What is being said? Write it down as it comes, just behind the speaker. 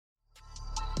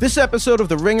This episode of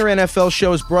the Ringer NFL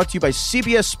Show is brought to you by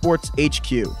CBS Sports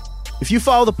HQ. If you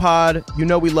follow the pod, you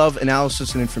know we love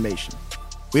analysis and information.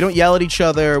 We don't yell at each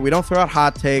other, we don't throw out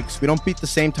hot takes, we don't beat the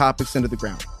same topics into the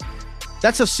ground.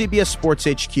 That's how CBS Sports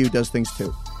HQ does things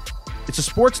too. It's a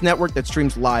sports network that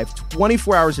streams live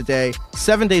 24 hours a day,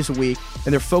 7 days a week,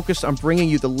 and they're focused on bringing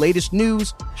you the latest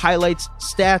news, highlights,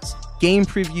 stats, game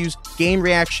previews, game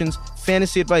reactions,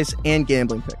 fantasy advice, and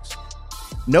gambling picks.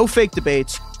 No fake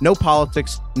debates, no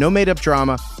politics, no made-up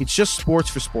drama. It's just sports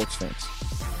for sports fans.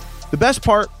 The best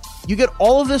part, you get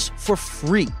all of this for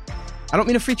free. I don't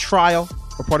mean a free trial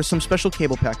or part of some special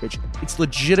cable package. It's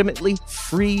legitimately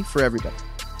free for everybody.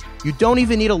 You don't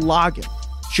even need a login.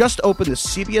 Just open the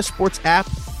CBS Sports app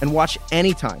and watch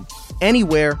anytime,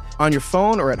 anywhere, on your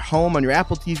phone or at home on your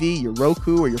Apple TV, your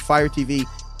Roku, or your Fire TV.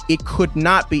 It could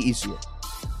not be easier.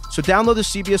 So download the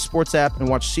CBS Sports app and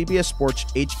watch CBS Sports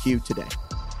HQ today.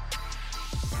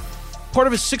 Part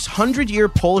of a 600-year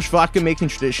Polish vodka-making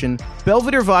tradition,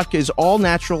 Belvedere vodka is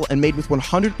all-natural and made with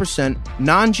 100%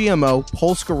 non-GMO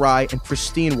Polska rye and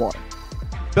pristine water.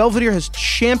 Belvedere has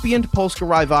championed Polska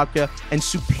rye vodka and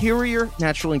superior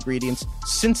natural ingredients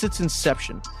since its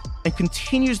inception and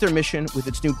continues their mission with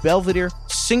its new Belvedere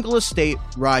Single Estate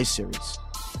Rye Series.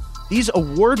 These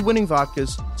award-winning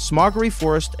vodkas, Smogery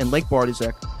Forest and Lake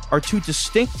Bartyzek, are two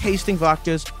distinct tasting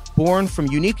vodkas born from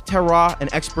unique terroir and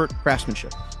expert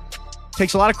craftsmanship. It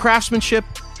takes a lot of craftsmanship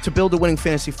to build a winning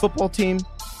fantasy football team,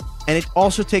 and it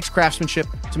also takes craftsmanship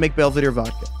to make Belvedere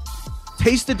vodka.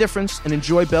 Taste the difference and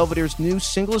enjoy Belvedere's new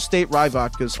Single Estate Rye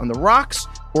vodkas on the rocks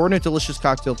or in a delicious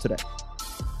cocktail today.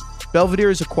 Belvedere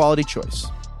is a quality choice.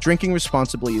 Drinking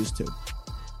responsibly is too.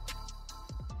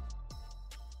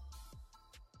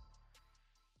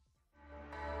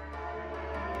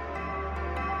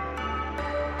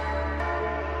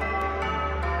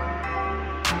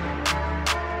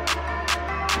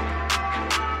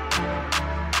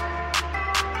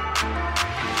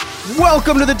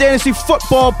 Welcome to the Dantasy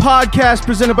Football Podcast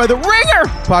presented by the Ringer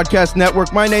Podcast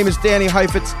Network. My name is Danny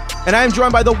Heifetz, and I am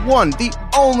joined by the one, the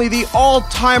only, the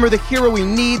all-timer, the hero we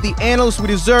need, the analyst we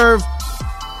deserve,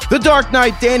 the Dark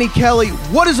Knight, Danny Kelly.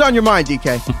 What is on your mind,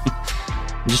 DK?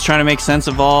 I'm just trying to make sense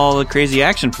of all the crazy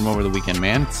action from over the weekend,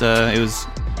 man. It was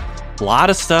a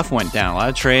lot of stuff went down, a lot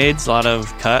of trades, a lot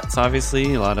of cuts,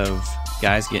 obviously, a lot of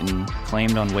guys getting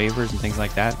claimed on waivers and things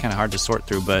like that. Kind of hard to sort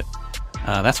through, but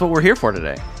that's what we're here for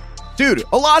today. Dude,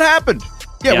 a lot happened.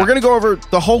 Yeah, we're going to go over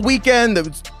the whole weekend. It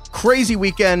was a crazy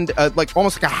weekend.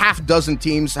 Almost like a half dozen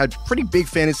teams had pretty big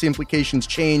fantasy implications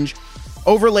change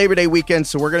over Labor Day weekend.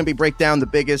 So we're going to be break down the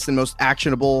biggest and most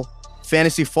actionable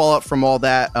fantasy fallout from all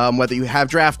that. Whether you have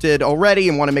drafted already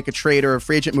and want to make a trade or a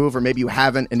free agent move, or maybe you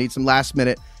haven't and need some last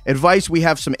minute advice, we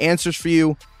have some answers for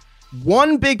you.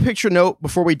 One big picture note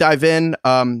before we dive in.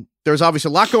 There's obviously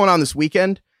a lot going on this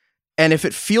weekend. And if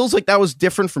it feels like that was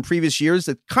different from previous years,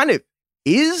 it kind of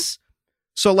is.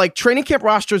 So like training camp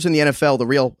rosters in the NFL, the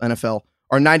real NFL,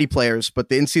 are 90 players, but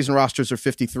the in-season rosters are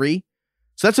 53.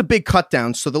 So that's a big cut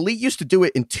down. So the league used to do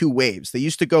it in two waves. They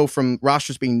used to go from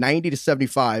rosters being 90 to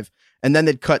 75, and then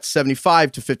they'd cut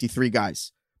 75 to 53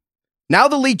 guys. Now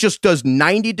the league just does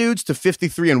 90 dudes to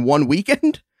 53 in one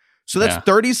weekend. So that's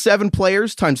 37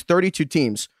 players times 32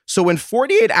 teams. So in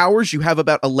 48 hours, you have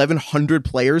about 1,100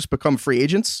 players become free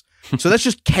agents. So that's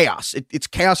just chaos. It's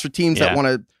chaos for teams that want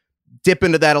to dip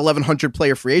into that 1,100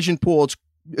 player free agent pool. It's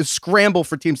a scramble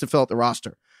for teams to fill out the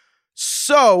roster.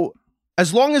 So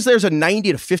as long as there's a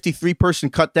 90 to 53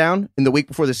 person cut down in the week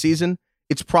before the season,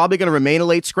 it's probably going to remain a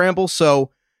late scramble.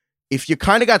 So if you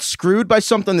kind of got screwed by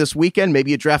something this weekend, maybe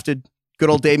you drafted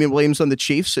good old Damian Williams on the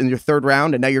Chiefs in your third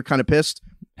round, and now you're kind of pissed.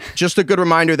 Just a good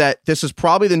reminder that this is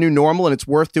probably the new normal, and it's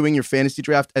worth doing your fantasy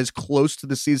draft as close to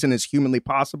the season as humanly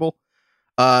possible.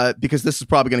 Because this is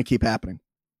probably going to keep happening.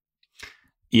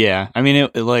 Yeah, I mean,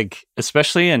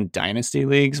 especially in dynasty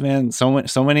leagues, man.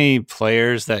 So many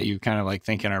players that you kind of like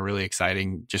thinking are really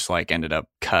exciting just like ended up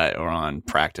cut or on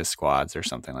practice squads or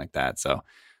something like that. So,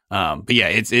 but yeah,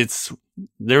 it's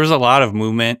there was a lot of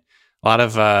movement, a lot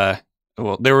of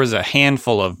there was a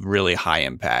handful of really high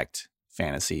impact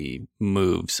fantasy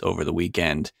moves over the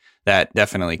weekend that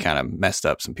definitely kind of messed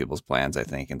up some people's plans, I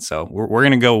think. And so we're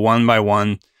going to go one by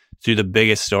one through the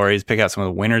biggest stories, pick out some of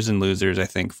the winners and losers, I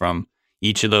think, from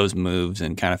each of those moves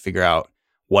and kind of figure out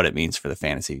what it means for the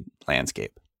fantasy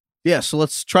landscape. Yeah, so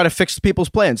let's try to fix people's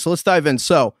plans. So let's dive in.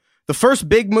 So the first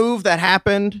big move that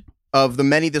happened of the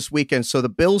many this weekend, so the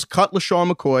Bills cut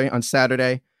LaShawn McCoy on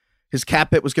Saturday. His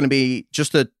cap hit was going to be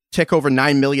just a tick over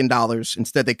 $9 million.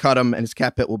 Instead, they cut him, and his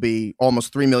cap hit will be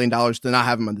almost $3 million to not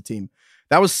have him on the team.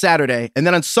 That was Saturday. And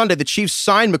then on Sunday, the Chiefs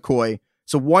signed McCoy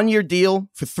It's a 1-year deal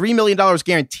for $3 million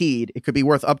guaranteed. It could be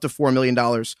worth up to $4 million.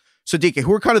 So, DK,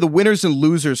 who are kind of the winners and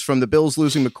losers from the Bills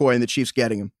losing McCoy and the Chiefs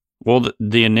getting him? Well,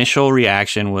 the initial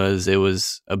reaction was it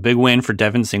was a big win for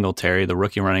Devin Singletary, the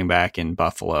rookie running back in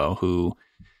Buffalo, who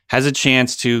has a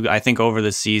chance to, I think, over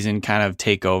the season kind of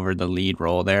take over the lead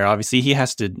role there. Obviously, he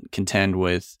has to contend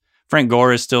with Frank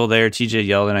Gore is still there. TJ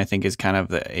Yeldon, I think, is kind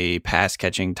of a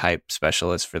pass-catching type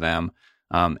specialist for them.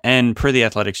 And per the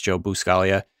Athletics' Joe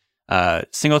Buscaglia,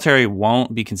 Singletary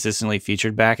won't be consistently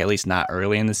featured back, at least not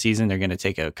early in the season. They're going to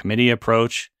take a committee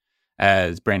approach,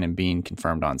 as Brandon Beane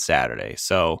confirmed on Saturday.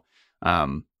 So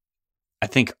I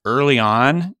think early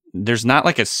on, there's not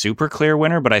like a super clear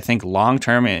winner, but I think long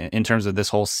term, in terms of this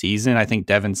whole season, I think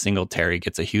Devin Singletary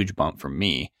gets a huge bump from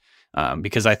me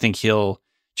because I think he'll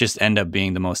just end up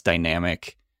being the most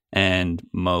dynamic and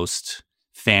most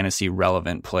fantasy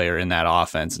relevant player in that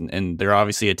offense. And they're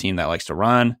obviously a team that likes to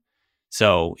run.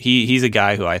 So he's a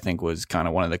guy who I think was kind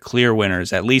of one of the clear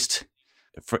winners, at least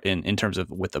in terms of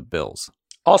with the Bills.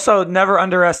 Also, never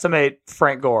underestimate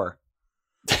Frank Gore.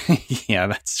 Yeah,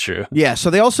 that's true. Yeah, so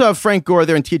they also have Frank Gore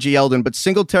there and TJ Yeldon, but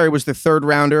Singletary was the third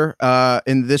rounder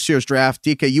in this year's draft.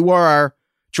 DK, you are our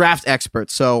draft expert.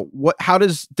 So how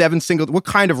does Devin Singletary, what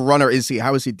kind of runner is he?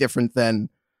 How is he different than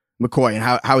McCoy?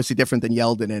 And how is he different than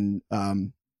Yeldon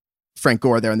and Frank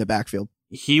Gore there in the backfield?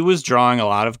 He was drawing a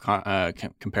lot of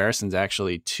comparisons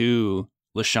actually to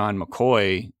LaShawn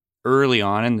McCoy early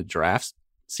on in the draft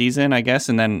season, I guess.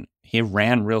 And then he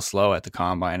ran real slow at the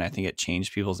combine. I think it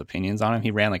changed people's opinions on him.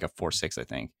 He ran like a 4.6, I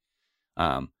think.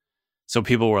 So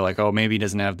people were like, oh, maybe he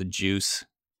doesn't have the juice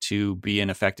to be an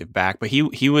effective back. But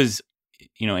he was,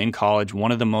 in college,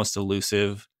 one of the most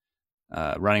elusive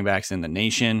running backs in the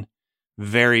nation.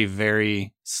 Very,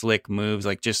 very slick moves,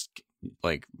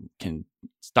 can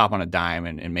stop on a dime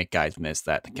and make guys miss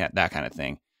that kind of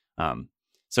thing.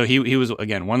 So he was,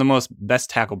 again, one of the best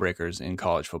tackle breakers in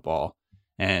college football.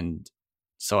 And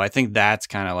so I think that's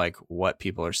kind of like what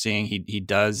people are seeing. He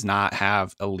does not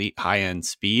have elite high-end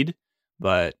speed,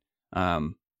 but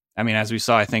as we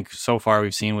saw, I think so far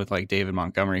we've seen with like David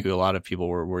Montgomery, who a lot of people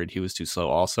were worried he was too slow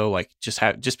also, like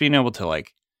just being able to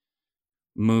like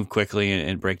move quickly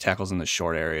and break tackles in the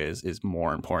short areas is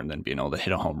more important than being able to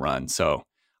hit a home run. So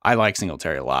I like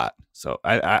Singletary a lot. So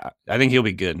I think he'll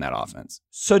be good in that offense.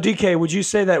 So DK, would you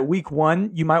say that week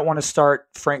 1, you might want to start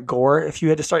Frank Gore if you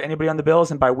had to start anybody on the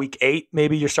Bills, and by week 8,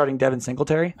 maybe you're starting Devin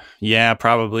Singletary? Yeah,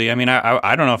 probably. I mean,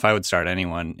 I don't know if I would start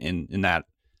anyone in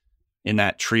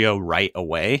that trio right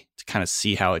away to kind of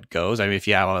see how it goes. I mean, if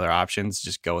you have other options,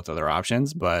 just go with other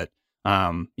options. But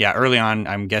early on,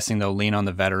 I'm guessing they'll lean on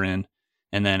the veteran.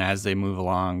 And then as they move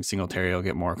along, Singletary will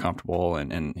get more comfortable,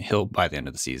 and he'll, by the end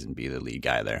of the season, be the lead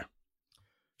guy there.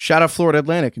 Shout out Florida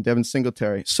Atlantic and Devin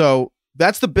Singletary. So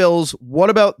that's the Bills. What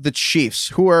about the Chiefs?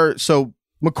 So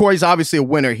McCoy's obviously a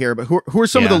winner here, but who are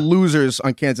some of the losers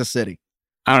on Kansas City?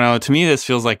 I don't know. To me, this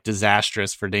feels like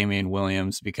disastrous for Damian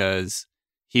Williams because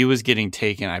he was getting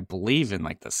taken, I believe, in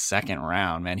like the second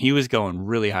round, man. He was going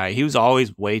really high. He was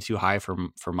always way too high for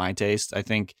my taste. I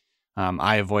think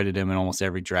I avoided him in almost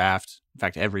every draft. In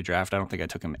fact, every draft. I don't think I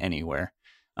took him anywhere.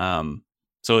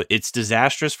 So it's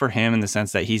disastrous for him in the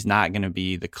sense that he's not going to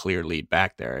be the clear lead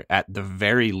back there. At the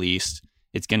very least,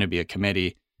 it's going to be a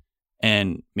committee.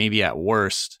 And maybe at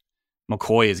worst,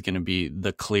 McCoy is going to be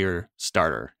the clear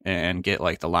starter and get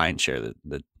like the lion's share,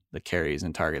 the carries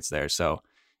and targets there. So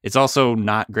it's also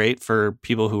not great for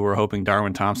people who were hoping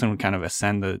Darwin Thompson would kind of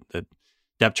ascend the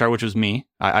depth chart, which was me.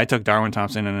 I took Darwin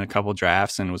Thompson in a couple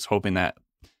drafts and was hoping that,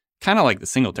 kind of like the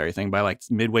Singletary thing, by like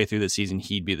midway through the season,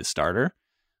 he'd be the starter.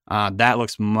 That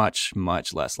looks much,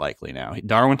 much less likely now.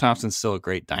 Darwin Thompson's still a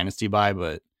great dynasty buy,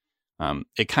 but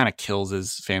it kind of kills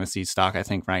his fantasy stock, I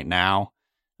think, right now,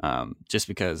 just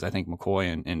because I think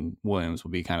McCoy and Williams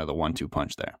will be kind of the 1-2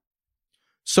 punch there.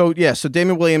 So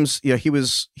Damian Williams,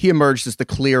 he emerged as the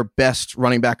clear best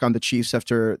running back on the Chiefs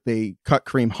after they cut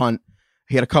Kareem Hunt.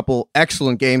 He had a couple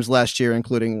excellent games last year,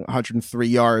 including 103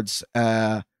 yards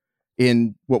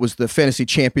in what was the fantasy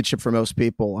championship for most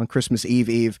people on Christmas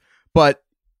Eve. But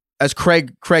as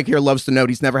Craig here loves to note,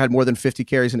 he's never had more than 50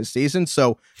 carries in a season.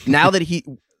 So now that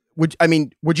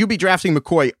would you be drafting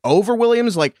McCoy over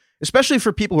Williams? Like, especially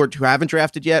for people who haven't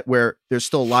drafted yet, where there's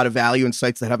still a lot of value in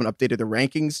sites that haven't updated their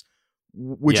rankings.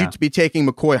 Would you be taking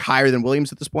McCoy higher than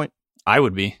Williams at this point? I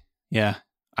would be. Yeah.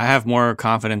 I have more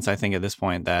confidence, I think, at this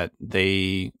point that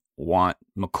they want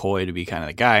McCoy to be kind of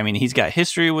the guy. I mean, he's got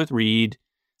history with Reed.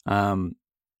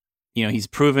 He's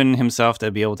proven himself to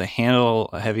be able to handle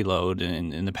a heavy load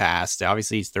in the past.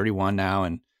 Obviously, he's 31 now,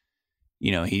 and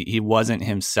he wasn't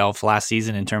himself last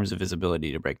season in terms of his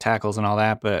ability to break tackles and all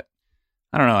that. But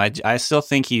I don't know. I still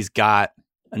think he's got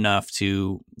enough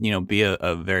to, be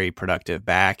a very productive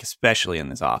back, especially in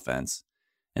this offense.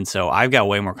 And so I've got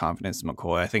way more confidence in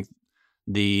McCoy. I think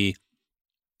the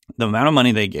amount of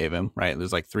money they gave him, right?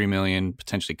 There's like $3 million,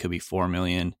 potentially could be $4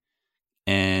 million.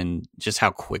 And just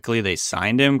how quickly they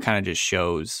signed him kind of just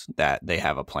shows that they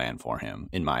have a plan for him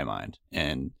in my mind.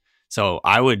 And so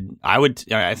I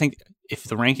think if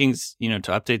the rankings,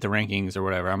 to update the rankings or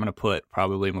whatever, I'm going to put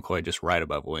probably McCoy just right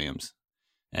above Williams.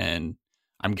 And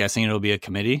I'm guessing it'll be a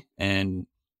committee, and,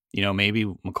 maybe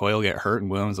McCoy will get hurt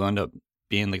and Williams will end up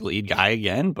being the lead guy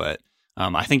again. But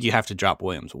I think you have to drop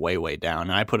Williams way, way down.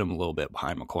 And I put him a little bit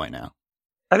behind McCoy now.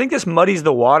 I think this muddies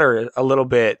the water a little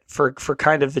bit for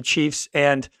kind of the Chiefs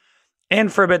and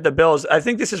for a bit the Bills. I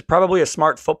think this is probably a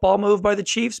smart football move by the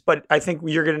Chiefs, but I think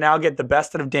you're going to now get the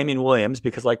best out of Damian Williams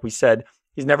because, like we said,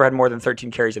 he's never had more than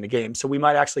 13 carries in a game. So we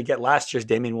might actually get last year's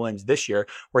Damian Williams this year,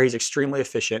 where he's extremely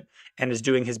efficient and is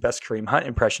doing his best Kareem Hunt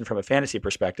impression from a fantasy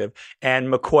perspective. And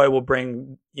McCoy will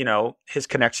bring, his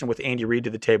connection with Andy Reid to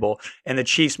the table, and the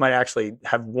Chiefs might actually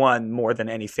have won more than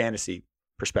any fantasy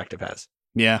perspective has.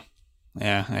 Yeah.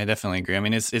 Yeah, I definitely agree. I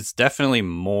mean, it's definitely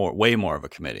way more of a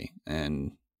committee,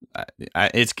 and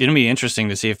it's going to be interesting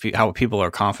to see how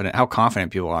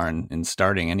confident people are in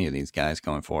starting any of these guys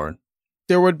going forward.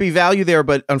 There would be value there,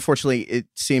 but unfortunately, it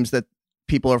seems that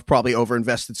people have probably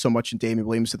overinvested so much in Damian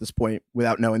Williams at this point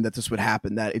without knowing that this would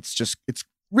happen that it's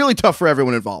really tough for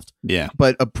everyone involved. Yeah,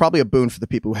 but probably a boon for the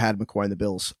people who had McCoy and the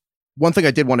Bills. One thing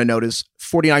I did want to note is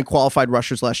 49 qualified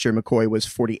rushers last year. McCoy was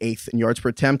 48th in yards per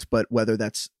attempt, but whether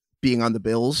that's being on the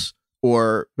Bills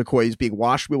or McCoy's being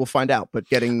washed, we will find out. But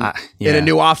getting in a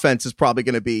new offense is probably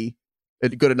going to be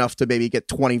good enough to maybe get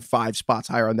 25 spots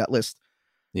higher on that list.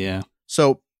 Yeah.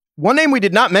 So one name we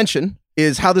did not mention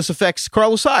is how this affects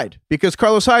Carlos Hyde, because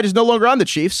Carlos Hyde is no longer on the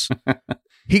Chiefs.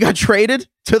 He got traded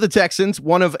to the Texans,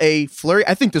 one of a flurry.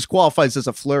 I think this qualifies as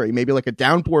a flurry, maybe like a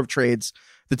downpour of trades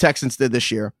the Texans did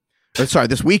this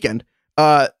weekend.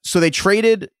 So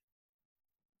the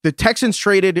Texans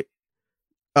traded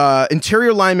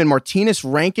interior lineman Martinez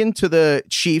Rankin to the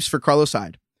Chiefs for Carlos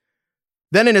Hyde.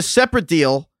 Then in a separate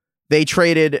deal, they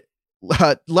traded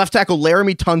left tackle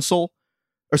Laramie Tunsil.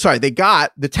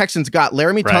 The Texans got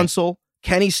Laramie Tunsil,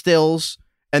 Kenny Stills,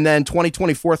 and then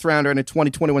 2020 fourth rounder and a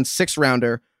 2021 sixth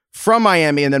rounder from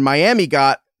Miami. And then Miami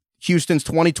got Houston's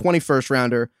 2020 first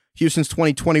rounder, Houston's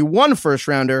 2021 first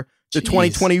rounder, the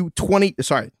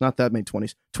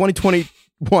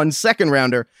 2021 second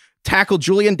rounder, tackle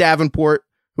Julian Davenport,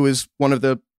 who is one of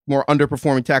the more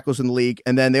underperforming tackles in the league.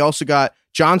 And then they also got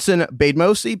Johnson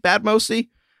Badmosi.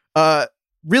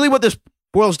 Really what this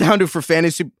boils down to for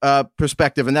fantasy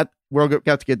perspective, and that we're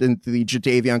about to get into the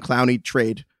Jadeveon Clowney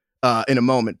trade in a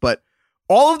moment, but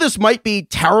all of this might be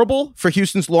terrible for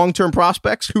Houston's long-term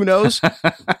prospects. Who knows?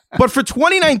 But for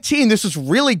 2019, this is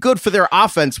really good for their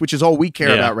offense, which is all we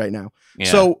care about right now. Yeah.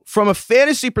 So from a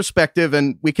fantasy perspective,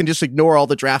 and we can just ignore all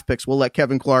the draft picks, we'll let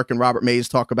Kevin Clark and Robert Mays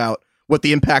talk about what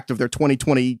the impact of their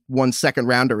 2021 second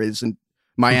rounder is in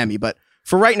Miami. But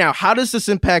for right now, how does this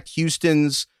impact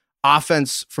Houston's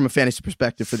offense from a fantasy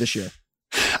perspective for this year?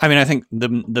 I mean, I think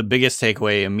the biggest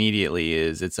takeaway immediately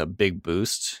is it's a big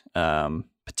boost,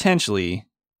 potentially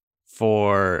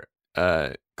for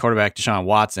quarterback Deshaun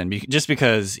Watson, just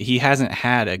because he hasn't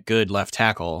had a good left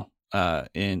tackle at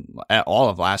all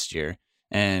of last year.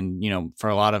 And, for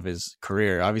a lot of his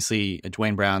career, obviously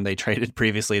Dwayne Brown, they traded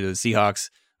previously to the Seahawks.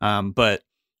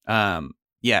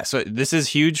 So this is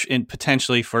huge and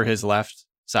potentially for his left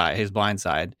side, his blind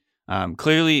side.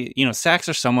 Clearly, sacks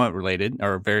are somewhat related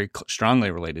or very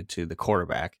strongly related to the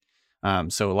quarterback.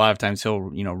 So a lot of times he'll,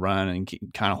 run and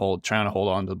kind of trying to hold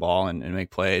on to the ball and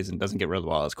make plays and doesn't get rid of the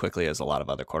ball as quickly as a lot of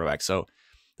other quarterbacks. So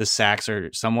the sacks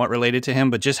are somewhat related to him,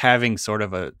 but just having sort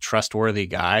of a trustworthy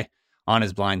guy on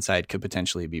his blind side could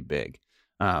potentially be big.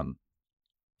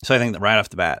 So I think that right off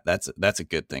the bat, that's a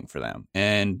good thing for them.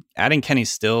 And adding Kenny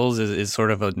Stills is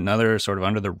sort of another sort of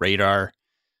under the radar,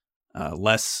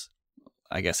 less,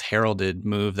 I guess, heralded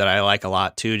move that I like a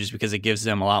lot too, just because it gives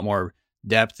them a lot more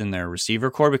depth in their receiver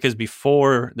core. Because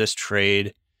before this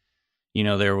trade,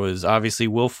 there was obviously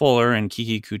Will Fuller and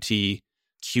Kiki QT.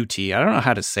 I don't know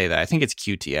how to say that. I think it's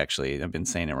QT actually. I've been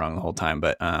saying it wrong the whole time,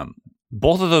 but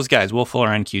both of those guys, Will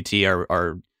Fuller and QT,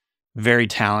 are very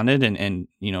talented, and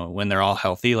when they're all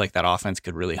healthy, like that offense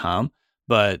could really hum.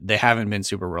 But they haven't been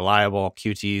super reliable.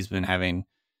 QT's been having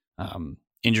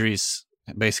injuries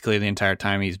basically the entire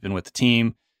time he's been with the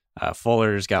team.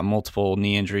 Fuller's got multiple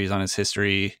knee injuries on his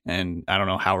history, and I don't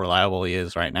know how reliable he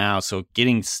is right now. So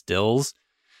getting Stills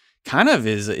kind of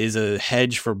is a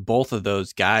hedge for both of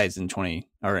those guys in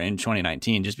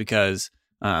 2019, just because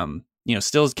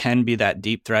Stills can be that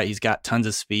deep threat. He's got tons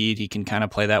of speed. He can kind of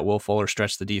play that Will Fuller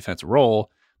stretch the defense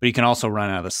role, but he can also run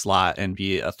out of the slot and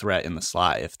be a threat in the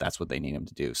slot if that's what they need him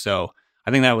to do. So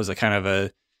I think that was a kind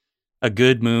of a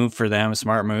good move for them, a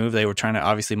smart move. They were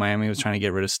obviously Miami was trying to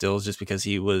get rid of Stills just because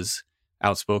he was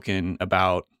outspoken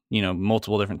about,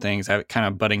 multiple different things, kind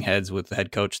of butting heads with the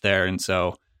head coach there. And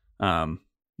so, so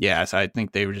I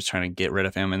think they were just trying to get rid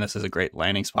of him. And this is a great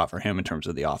landing spot for him in terms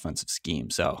of the offensive scheme.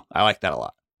 So I like that a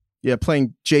lot. Yeah,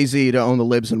 playing Jay-Z to own the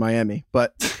libs in Miami.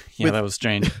 But that was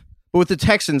strange. But with the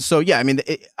Texans, so yeah, I mean,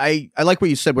 I like what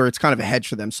you said where it's kind of a hedge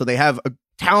for them. So they have a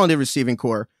talented receiving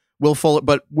core. Will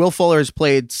Fuller has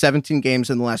played 17 games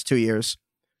in the last 2 years.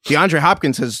 DeAndre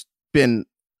Hopkins has been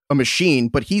a machine,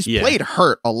 but he's played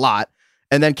hurt a lot.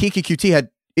 And then Kiki QT had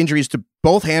injuries to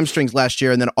both hamstrings last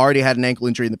year and then already had an ankle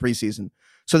injury in the preseason.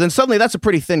 So then suddenly that's a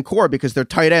pretty thin core because their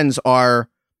tight ends are,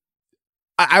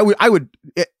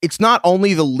 it's not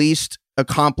only the least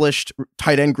accomplished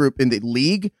tight end group in the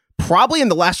league, probably in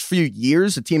the last few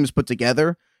years the team has put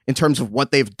together in terms of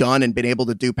what they've done and been able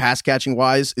to do pass catching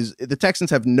wise. Is the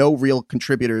Texans have no real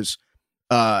contributors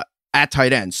at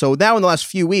tight end. So now in the last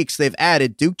few weeks, they've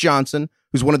added Duke Johnson,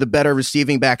 who's one of the better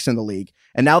receiving backs in the league.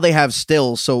 And now they have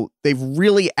Stills. So they've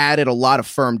really added a lot of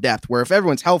firm depth where if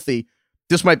everyone's healthy,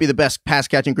 this might be the best pass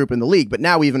catching group in the league. But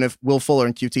now, even if Will Fuller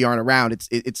and QT aren't around,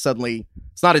 it's suddenly,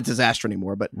 it's not a disaster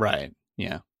anymore. But right.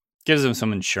 Yeah. Gives them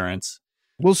some insurance.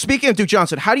 Well, speaking of Duke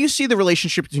Johnson, how do you see the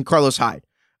relationship between Carlos Hyde?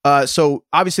 So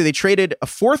obviously they traded a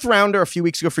 4th rounder a few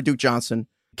weeks ago for Duke Johnson.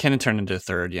 Can it turn into a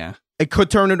 3rd? Yeah. It could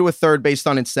turn into a 3rd based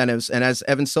on incentives. And as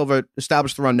Evan Silva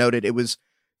established the run noted, it was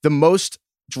the most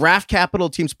draft capital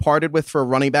teams parted with for a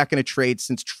running back in a trade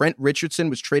since Trent Richardson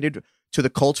was traded to the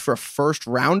Colts for a 1st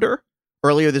rounder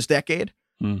earlier this decade.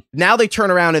 Now they turn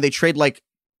around and they trade like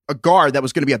a guard that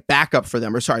was going to be a backup for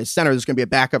them, a center that's going to be a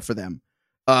backup for them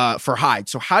for Hyde.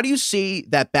 So how do you see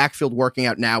that backfield working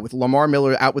out now with Lamar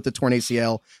Miller out with the torn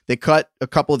ACL? They cut a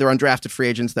couple of their undrafted free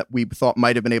agents that we thought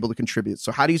might have been able to contribute.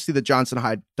 So how do you see the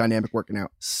Johnson-Hyde dynamic working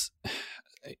out?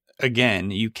 Again,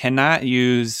 you cannot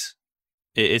use,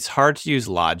 it's hard to use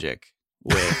logic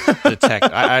with the tech.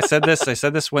 I said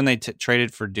this when they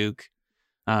traded for Duke.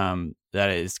 That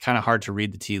it's kind of hard to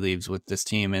read the tea leaves with this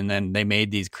team. And then they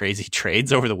made these crazy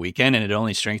trades over the weekend, and it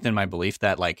only strengthened my belief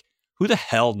that like, who the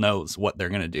hell knows what they're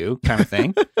going to do kind of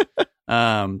thing.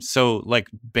 So like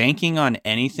banking on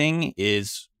anything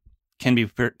can be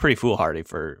pretty foolhardy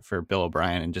for Bill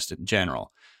O'Brien and just in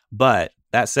general. But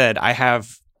that said, I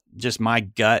have just my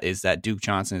gut is that Duke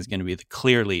Johnson is going to be the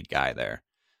clear lead guy there.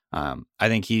 I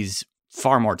think he's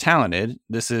far more talented.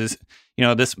 This is,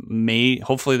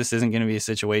 hopefully this isn't going to be a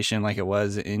situation like it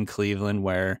was in Cleveland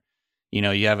where,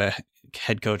 you have a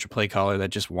head coach or play caller that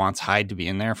just wants Hyde to be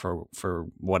in there for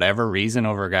whatever reason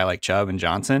over a guy like Chubb and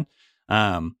Johnson.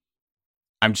 I'm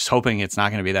just hoping it's not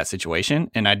going to be that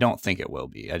situation. And I don't think it will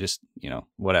be. I just,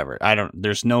 whatever.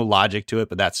 There's no logic to it,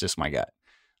 but that's just my gut.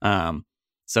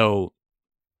 So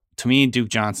to me, Duke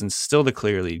Johnson's still the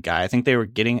clear lead guy. I think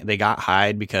they got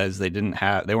Hyde because they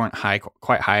weren't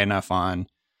quite high enough on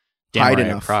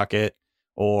Demarai Crockett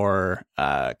or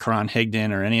Karan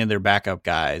Higdon or any of their backup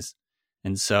guys.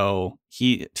 And so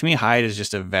to me, Hyde is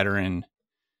just a veteran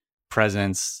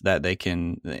presence that they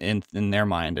can, in their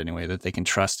mind anyway, that they can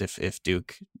trust if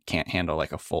Duke can't handle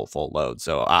like a full load.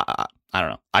 So I don't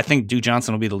know. I think Duke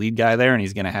Johnson will be the lead guy there, and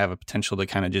he's going to have a potential to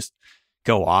kind of just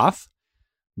go off.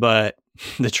 But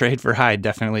the trade for Hyde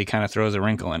definitely kind of throws a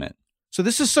wrinkle in it. So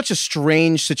this is such a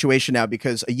strange situation now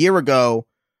because a year ago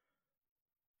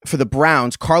for the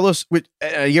Browns,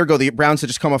 the Browns had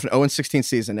just come off an 0-16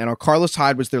 season, and Carlos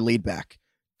Hyde was their lead back.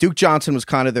 Duke Johnson was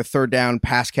kind of their third down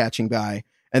pass catching guy.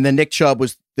 And then Nick Chubb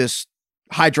was this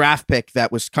high draft pick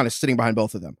that was kind of sitting behind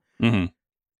both of them. Mm-hmm.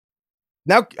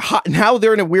 Now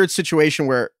they're in a weird situation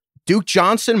where Duke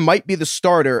Johnson might be the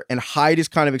starter and Hyde is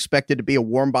kind of expected to be a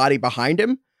warm body behind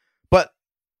him. But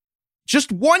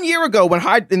just 1 year ago, when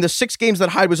Hyde, in the 6 games that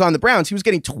Hyde was on the Browns, he was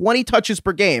getting 20 touches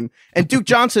per game. And Duke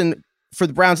Johnson for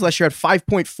the Browns last year had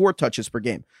 5.4 touches per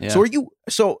game. Yeah.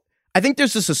 So I think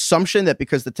there's this assumption that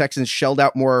because the Texans shelled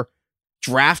out more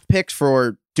draft picks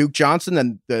for Duke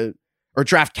Johnson or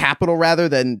draft capital rather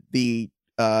than the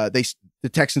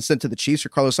Texans sent to the Chiefs for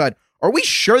Carlos Hyde. Are we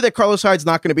sure that Carlos Hyde's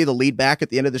not going to be the lead back at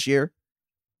the end of this year?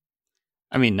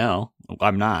 I mean, no,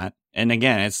 I'm not. And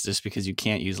again, it's just because you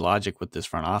can't use logic with this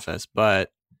front office,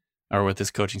 or with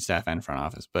this coaching staff and front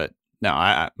office. But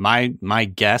no, my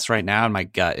guess right now and my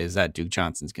gut is that Duke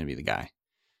Johnson's going to be the guy.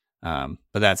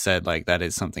 But that said, like, that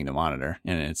is something to monitor,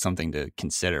 and it's something to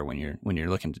consider when you're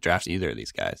looking to draft either of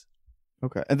these guys.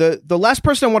 Okay. And the last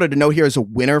person I wanted to know here as a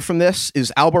winner from this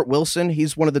is Albert Wilson.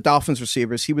 He's one of the Dolphins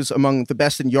receivers. He was among the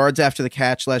best in yards after the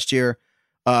catch last year.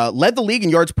 Led the league in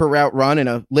yards per route run in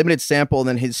a limited sample, and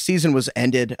then his season was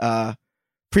ended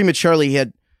prematurely. He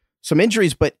had some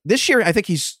injuries, but this year I think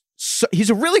he's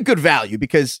a really good value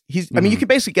because I mean, you can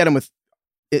basically get him with,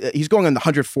 he's going on the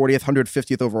 140th,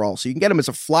 150th overall. So you can get him as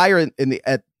a flyer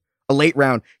at a late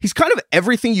round. He's kind of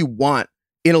everything you want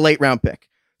in a late round pick.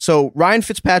 So Ryan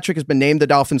Fitzpatrick has been named the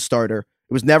Dolphins starter.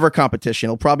 It was never a competition.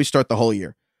 He'll probably start the whole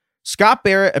year. Scott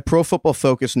Barrett at Pro Football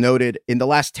Focus noted in the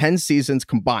last 10 seasons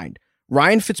combined,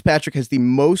 Ryan Fitzpatrick has the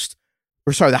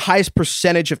highest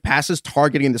percentage of passes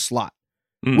targeting the slot.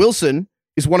 Wilson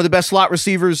is one of the best slot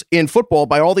receivers in football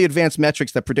by all the advanced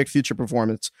metrics that predict future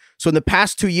performance. So in the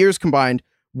past 2 years combined,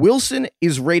 Wilson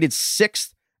is rated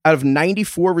 6th out of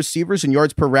 94 receivers in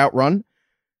yards per route run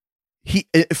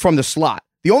from the slot.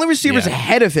 The only receivers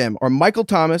ahead of him are Michael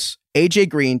Thomas, AJ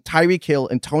Green, Tyreek Hill,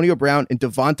 Antonio Brown, and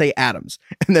Devontae Adams.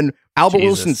 And then Albert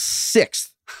Wilson's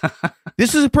 6th.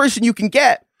 This is a person you can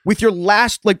get with your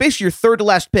last, like basically your third to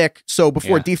last pick. So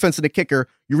before defense and a kicker,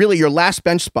 you're really your last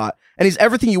bench spot. And he's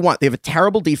everything you want. They have a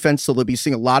terrible defense, so they'll be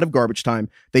seeing a lot of garbage time.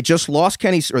 They just lost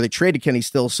Kenny, or they traded Kenny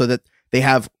Still, so that they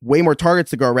have way more targets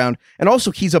to go around. And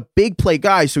also, he's a big play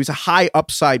guy, so he's a high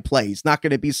upside play. He's not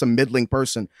going to be some middling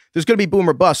person. There's going to be boom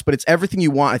or bust, but it's everything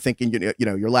you want, I think, in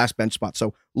your last bench spot.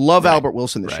 So love Albert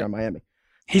Wilson this year in Miami.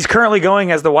 He's currently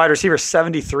going as the wide receiver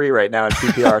 73 right now in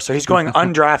PPR, so he's going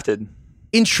undrafted.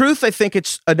 In truth, I think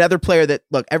it's another player that,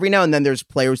 look, every now and then there's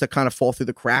players that kind of fall through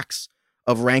the cracks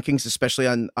of rankings, especially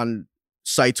on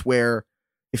sites where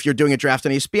if you're doing a draft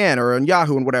on ESPN or on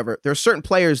Yahoo and whatever, there are certain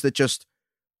players that just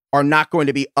are not going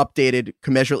to be updated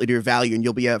commensurately to your value, and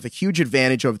you'll have a huge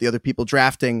advantage over the other people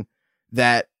drafting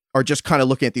that are just kind of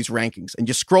looking at these rankings. And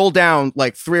you scroll down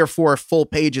like 3 or 4 full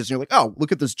pages, and you're like, oh,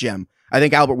 look at this gem. I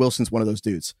think Albert Wilson's one of those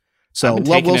dudes. So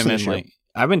love Wilson this year.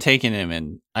 I've been taking him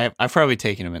in. I've probably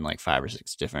taken him in like 5 or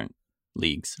 6 different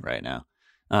leagues right now.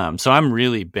 So I'm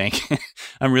really banking.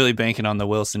 I'm really banking on the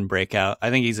Wilson breakout. I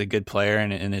think he's a good player,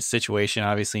 and his situation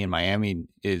obviously in Miami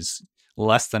is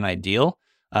less than ideal.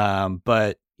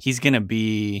 But he's going to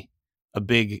be a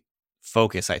big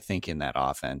focus, I think, in that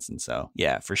offense. And so,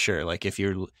 yeah, for sure. Like if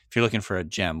you're looking for a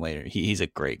gem later, he's a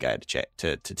great guy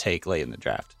to take late in the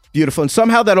draft. Beautiful. And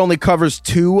somehow that only covers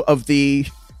 2 of the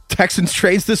Texans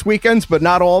trades this weekend, but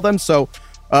not all of them. So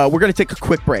we're going to take a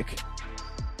quick break.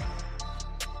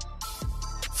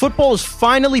 Football is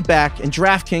finally back, and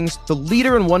DraftKings, the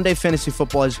leader in one-day fantasy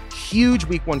football, has huge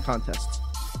Week 1 contests.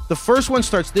 The first one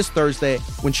starts this Thursday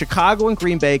when Chicago and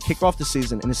Green Bay kick off the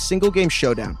season in a single-game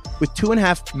showdown with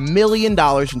 $2.5 million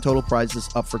in total prizes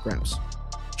up for grabs.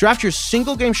 Draft your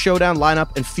single-game showdown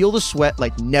lineup and feel the sweat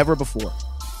like never before.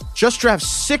 Just draft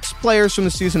 6 players from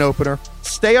the season opener,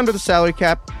 stay under the salary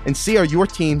cap, and see how your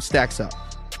team stacks up.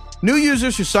 New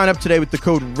users who sign up today with the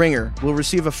code RINGER will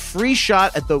receive a free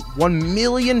shot at the $1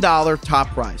 million top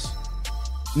prize.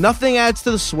 Nothing adds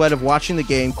to the sweat of watching the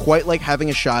game quite like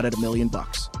having a shot at $1 million.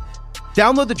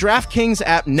 Download the DraftKings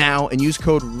app now and use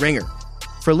code RINGER.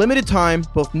 For a limited time,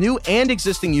 both new and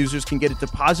existing users can get a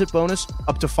deposit bonus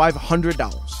up to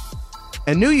 $500.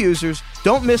 And new users,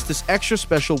 don't miss this extra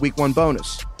special Week 1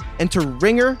 bonus. Enter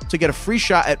RINGER to get a free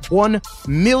shot at $1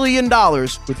 million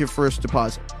with your first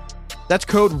deposit. That's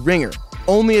code RINGER,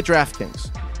 only at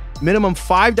DraftKings. Minimum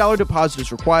 $5 deposit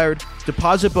is required.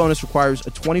 Deposit bonus requires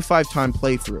a 25-time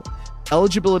playthrough.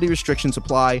 Eligibility restrictions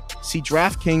apply. See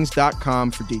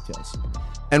DraftKings.com for details.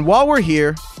 And while we're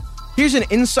here, here's an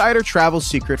insider travel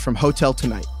secret from Hotel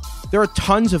Tonight. There are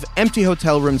tons of empty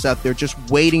hotel rooms out there just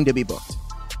waiting to be booked.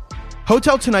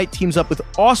 Hotel Tonight teams up with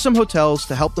awesome hotels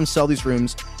to help them sell these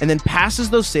rooms and then passes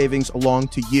those savings along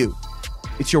to you.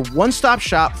 It's your one-stop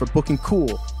shop for booking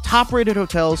cool, top-rated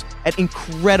hotels at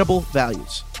incredible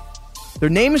values. Their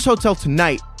name is Hotel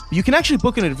Tonight, but you can actually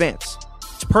book in advance.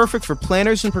 It's perfect for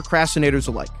planners and procrastinators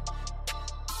alike.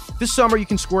 This summer, you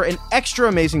can score an extra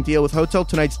amazing deal with Hotel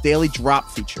Tonight's Daily Drop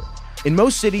feature. In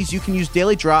most cities, you can use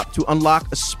Daily Drop to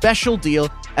unlock a special deal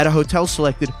at a hotel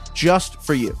selected just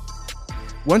for you.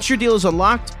 Once your deal is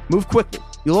unlocked, move quickly.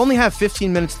 You'll only have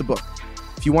 15 minutes to book.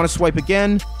 If you want to swipe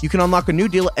again, you can unlock a new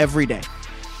deal every day.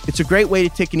 It's a great way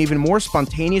to take an even more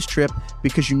spontaneous trip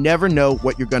because you never know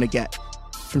what you're going to get.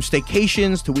 From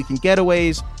staycations to weekend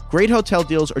getaways, great hotel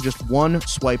deals are just one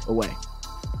swipe away.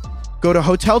 Go to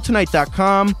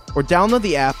hoteltonight.com or download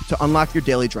the app to unlock your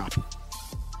Daily Drop.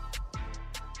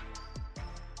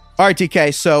 All right,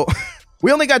 TK, so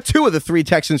we only got 2 of the 3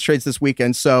 Texans trades this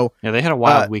weekend, so... Yeah, they had a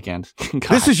wild weekend.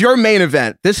 This is your main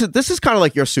event. This is kind of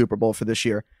like your Super Bowl for this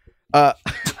year. The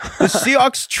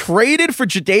Seahawks traded for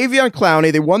Jadeveon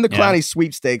Clowney. They won the Clowney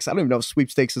sweepstakes. I don't even know if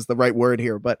sweepstakes is the right word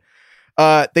here, but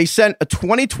they sent a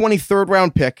 2020 third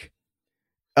round pick,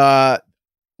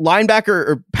 linebacker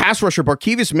or pass rusher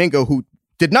Barkevius Mingo, who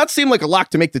did not seem like a lock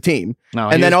to make the team. No,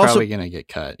 and then was also probably going to get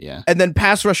cut. Yeah, and then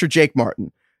pass rusher Jake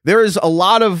Martin. There is a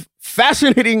lot of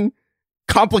fascinating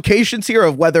complications here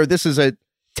of whether this is a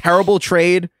terrible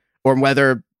trade or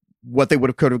whether what they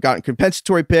could have gotten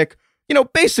compensatory pick.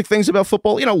 Basic things about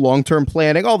football. Long-term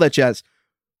planning, all that jazz.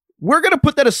 We're going to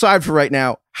put that aside for right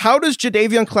now. How does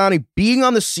Jadeveon Clowney being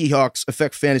on the Seahawks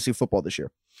affect fantasy football this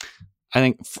year? I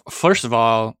think, first of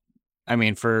all,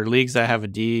 for leagues that have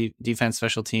a defense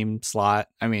special team slot,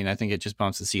 I think it just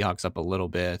bumps the Seahawks up a little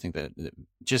bit. I think that it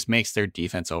just makes their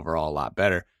defense overall a lot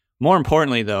better. More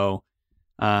importantly, though,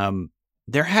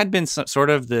 there had been sort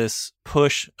of this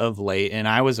push of late, and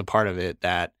I was a part of it,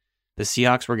 that the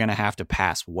Seahawks were going to have to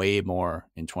pass way more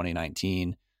in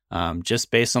 2019, just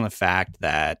based on the fact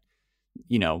that,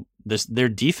 their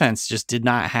defense just did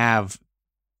not have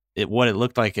what it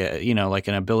looked like, like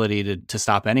an ability to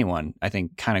stop anyone, I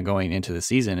think, kind of going into the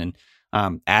season.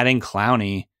 And adding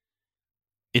Clowney,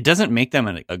 it doesn't make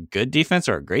them a good defense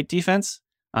or a great defense,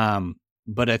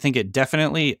 but I think it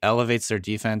definitely elevates their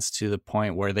defense to the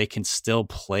point where they can still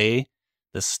play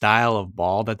the style of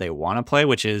ball that they want to play,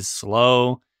 which is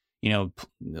slow,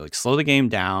 slow the game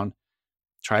down,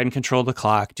 try and control the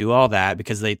clock, do all that,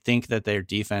 because they think that their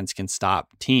defense can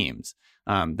stop teams.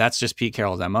 That's just Pete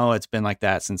Carroll's MO. It's been like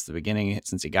that since the beginning,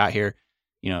 since he got here.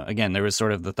 Again, there was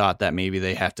sort of the thought that maybe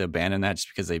they have to abandon that just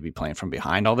because they'd be playing from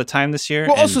behind all the time this year.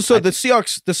 Well, the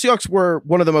Seahawks were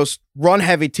one of the most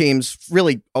run-heavy teams,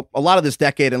 really, a lot of this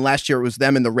decade. And last year it was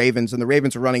them and the Ravens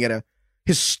were running at a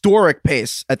historic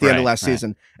pace at the end of last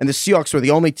season. And the Seahawks were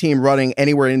the only team running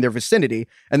anywhere in their vicinity.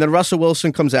 And then Russell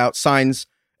Wilson comes out, signs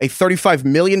a $35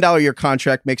 million a year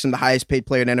contract, makes him the highest paid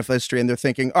player in NFL history. And they're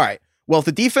thinking, all right, well, if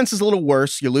the defense is a little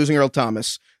worse, you're losing Earl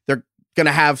Thomas, they're going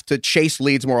to have to chase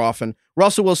leads more often.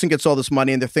 Russell Wilson gets all this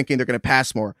money and they're thinking they're going to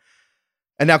pass more.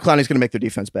 And now Clowney's going to make their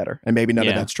defense better. And maybe none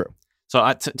of that's true.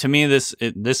 So to me,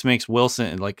 this makes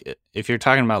Wilson, like, if you're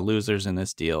talking about losers in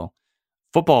this deal,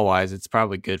 football wise, it's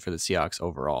probably good for the Seahawks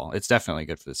overall. It's definitely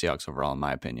good for the Seahawks overall, in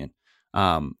my opinion.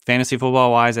 Fantasy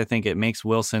football wise, I think it makes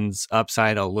Wilson's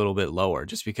upside a little bit lower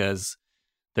just because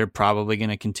they're probably going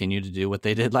to continue to do what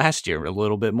they did last year a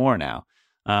little bit more now.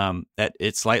 That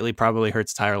it slightly probably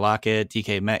hurts Tyler Lockett,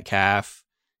 DK Metcalf,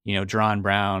 Deron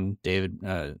Brown,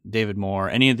 David Moore,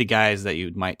 any of the guys that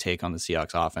you might take on the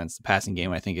Seahawks offense. The passing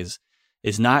game, I think,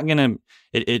 is not going to,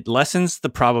 it lessens the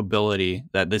probability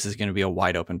that this is going to be a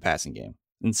wide open passing game.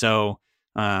 And so,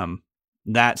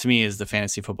 that to me is the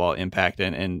fantasy football impact.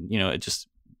 And it just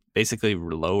basically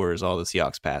lowers all the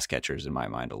Seahawks pass catchers in my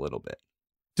mind a little bit.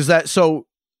 So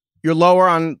you're lower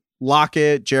on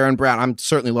Lockett, Jaron Brown. I'm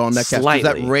certainly low on Metcalf. Does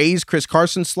that raise Chris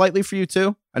Carson slightly for you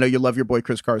too? I know you love your boy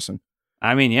Chris Carson.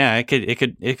 Yeah,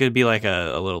 it could be like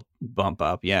a little bump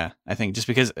up. Yeah, I think just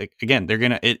because, again,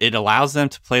 it allows them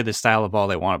to play the style of ball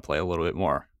they want to play a little bit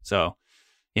more. So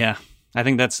yeah, I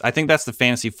think that's the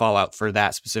fantasy fallout for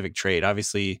that specific trade.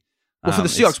 Obviously, well, for the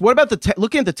Seahawks, what about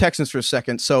looking at the Texans for a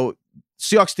second? So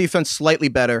Seahawks defense slightly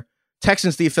better.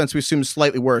 Texans defense we assume is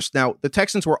slightly worse. Now the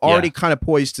Texans were already kind of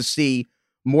poised to see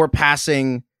more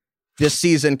passing this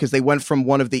season because they went from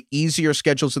one of the easier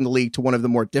schedules in the league to one of the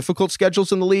more difficult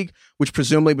schedules in the league, which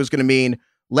presumably was going to mean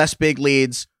less big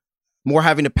leads, more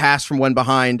having to pass from when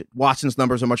behind. Watson's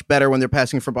numbers are much better when they're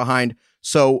passing from behind.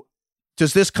 So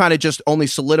does this kind of just only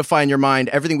solidify in your mind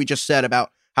everything we just said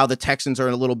about how the Texans are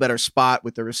in a little better spot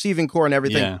with the receiving core and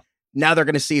everything? Yeah. Now they're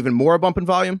going to see even more bump in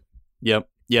volume? Yep.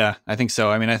 Yeah, I think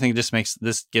so. I think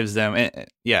it gives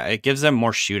them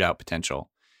more shootout potential.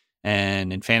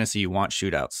 And in fantasy, you want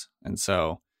shootouts. And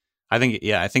so I think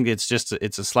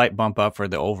it's a slight bump up for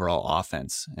the overall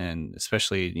offense. And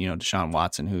especially, Deshaun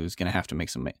Watson, who's going to have to make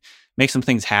some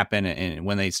things happen and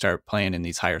when they start playing in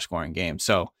these higher scoring games.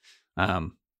 So,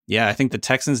 I think the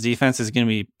Texans defense is going to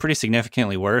be pretty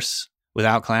significantly worse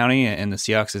without Clowney, and the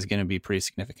Seahawks is going to be pretty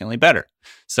significantly better.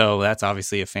 So that's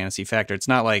obviously a fantasy factor. It's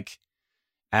not like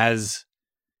as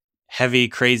heavy,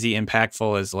 crazy,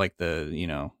 impactful as like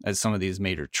as some of these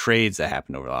major trades that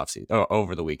happened over the offseason or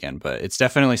over the weekend, but it's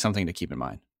definitely something to keep in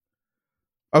mind.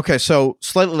 Okay, so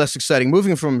slightly less exciting.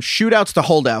 Moving from shootouts to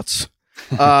holdouts,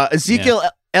 Ezekiel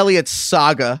Elliott's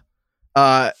saga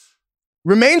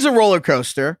remains a roller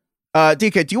coaster.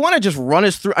 DK, do you want to just run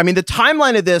us through? The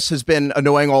timeline of this has been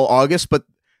annoying all August, but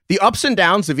the ups and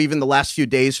downs of even the last few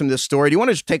days from this story. Do you want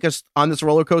to just take us on this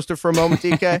roller coaster for a moment,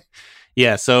 DK?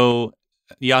 Yeah, so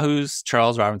Yahoo's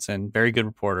Charles Robinson, very good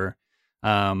reporter,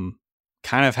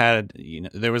 kind of had,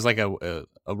 there was like a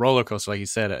roller coaster, like you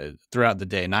said, throughout the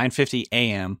day. 9:50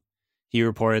 a.m., he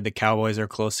reported the Cowboys are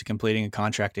close to completing a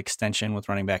contract extension with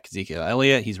running back Ezekiel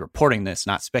Elliott. He's reporting this,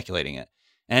 not speculating it.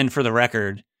 And for the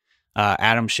record,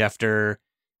 Adam Schefter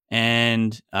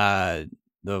and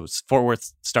those Fort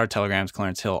Worth Star-Telegram's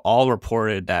Clarence Hill all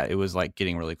reported that it was like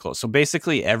getting really close. So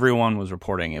basically everyone was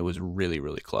reporting it was really,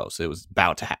 really close. It was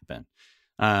about to happen.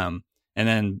 And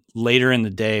then later in the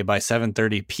day, by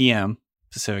 7:30 p.m.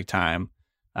 Pacific time,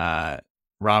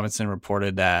 Robinson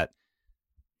reported that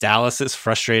Dallas is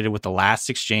frustrated with the last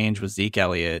exchange with Zeke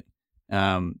Elliott.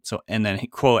 And then he,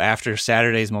 quote, after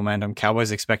Saturday's momentum,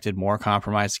 Cowboys expected more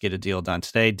compromise to get a deal done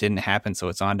today. Didn't happen, so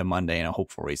it's on to Monday and a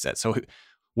hopeful reset. So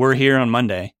we're here on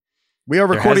Monday. We are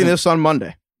recording this on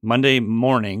Monday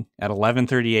morning at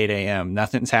 11:38 a.m.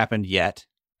 Nothing's happened yet,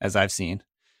 as I've seen.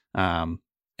 And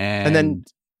then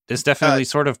this definitely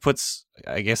sort of puts,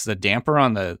 I guess, the damper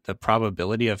on the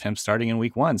probability of him starting in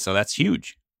week 1. So that's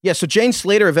huge. Yeah, so Jane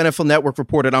Slater of NFL Network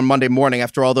reported on Monday morning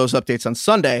after all those updates on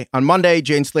Sunday. On Monday,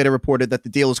 Jane Slater reported that the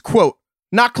deal is, quote,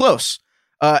 not close.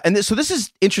 So this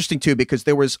is interesting, too, because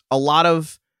there was a lot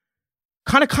of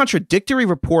kind of contradictory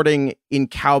reporting in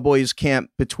Cowboys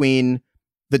camp between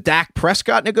the Dak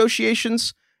Prescott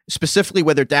negotiations, specifically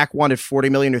whether Dak wanted $40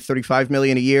 million or $35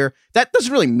 million a year. That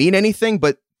doesn't really mean anything,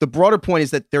 but the broader point is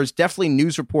that there's definitely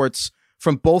news reports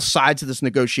from both sides of this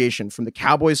negotiation, from the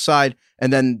Cowboys side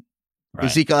and then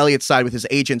Ezekiel Elliott's side with his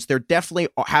agents. There definitely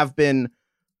have been,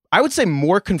 I would say,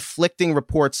 more conflicting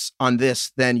reports on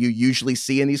this than you usually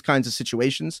see in these kinds of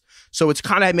situations. So it's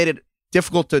kind of made it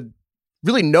difficult to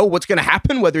really know what's going to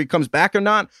happen, whether he comes back or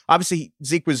not. Obviously,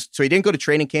 Zeke he didn't go to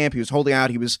training camp. He was holding out.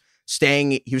 He was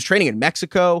training in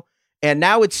Mexico. And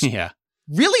now it's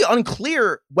really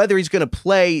unclear whether he's going to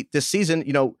play this season.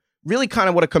 Really kind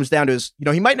of what it comes down to is,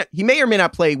 he may or may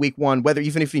not play week 1,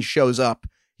 even if he shows up.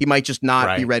 He might just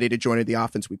not be ready to join the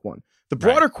offense week 1. The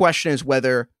broader question is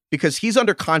whether, because he's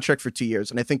under contract for 2 years,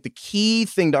 and I think the key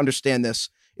thing to understand this,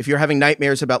 if you're having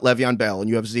nightmares about Le'Veon Bell and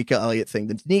you have Ezekiel Elliott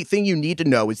the thing you need to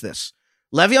know is this.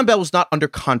 Le'Veon Bell was not under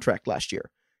contract last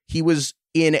year. He was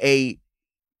in a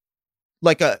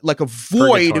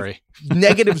void of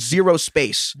negative zero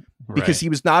space because he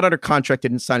was not under contract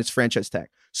and didn't sign his franchise tag.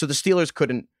 So the Steelers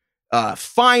couldn't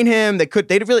fine him. They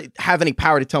didn't really have any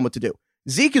power to tell him what to do.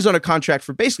 Zeke is under contract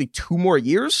for basically 2 more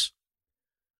years.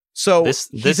 So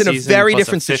he's in a very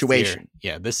different situation.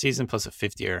 Yeah, this season plus a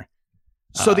 5th year.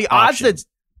 So the odds that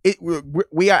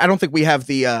I don't think we have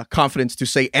the confidence to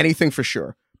say anything for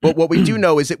sure. But what we do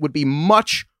know is it would be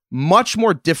much, much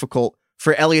more difficult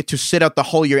for Elliott to sit out the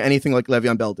whole year, anything like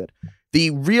Le'Veon Bell did. The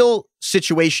real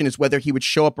situation is whether he would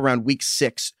show up around week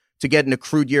 6 to get an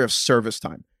accrued year of service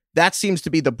time. That seems to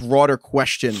be the broader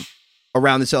question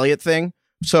around this Elliott thing.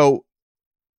 So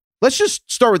let's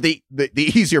just start with the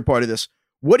easier part of this.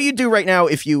 What do you do right now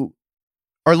if you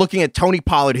are looking at Tony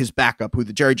Pollard, his backup, who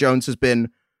the Jerry Jones has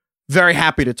been very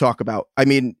happy to talk about? I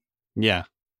mean, yeah.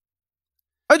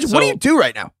 What do you do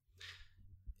right now?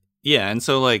 Yeah, and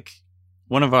so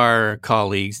one of our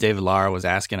colleagues, David Lara, was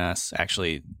asking us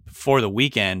actually before the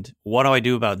weekend, what do I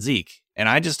do about Zeke? And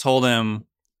I just told him,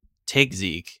 take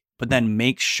Zeke, but then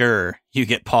make sure you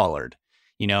get Pollard.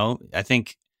 I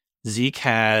think Zeke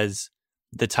has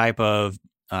the type of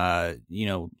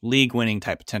league winning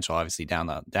type potential, obviously down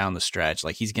the stretch.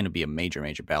 Like he's going to be a major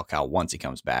bell cow once he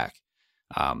comes back.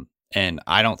 And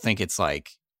I don't think it's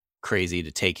crazy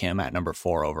to take him at number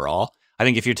 4 overall. I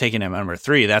think if you're taking him at number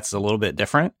 3, that's a little bit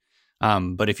different.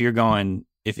 But if you're going,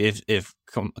 if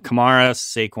Kamara,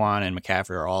 Saquon, and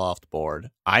McCaffrey are all off the board,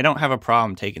 I don't have a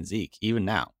problem taking Zeke even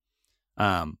now.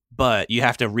 But you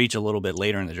have to reach a little bit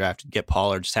later in the draft to get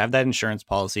Pollard. Just have that insurance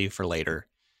policy for later.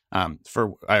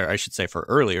 I should say for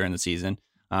earlier in the season,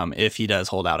 if he does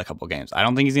hold out a couple games. I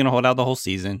don't think he's going to hold out the whole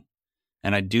season.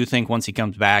 And I do think once he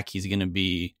comes back, he's going to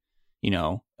be,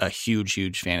 a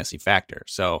huge fantasy factor.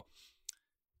 So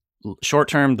short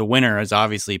term, the winner is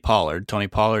obviously Pollard, Tony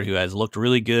Pollard, who has looked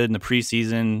really good in the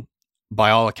preseason.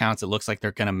 By all accounts, it looks like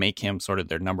they're going to make him sort of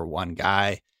their number 1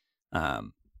 guy.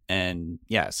 And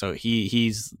yeah, so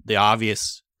he's the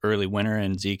obvious early winner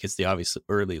and Zeke is the obvious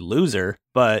early loser,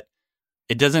 but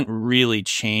it doesn't really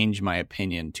change my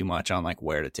opinion too much on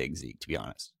where to take Zeke, to be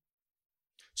honest.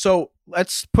 So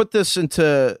let's put this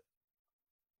into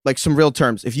some real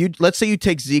terms. Let's say you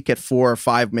take Zeke at 4 or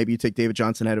 5, maybe you take David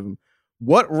Johnson ahead of him.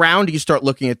 What round do you start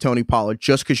looking at Tony Pollard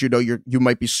just because you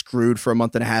might be screwed for a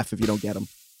month and a half if you don't get him?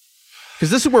 Because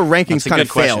this is where rankings kind of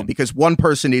fail because one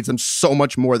person needs them so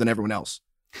much more than everyone else.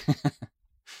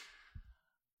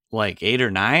 8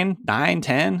 or 9,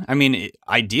 10. I mean,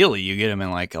 ideally you get him in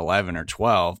 11 or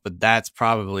 12, but that's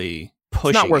probably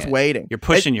pushing. It's not worth waiting. You're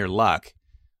pushing your luck.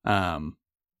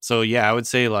 So yeah, I would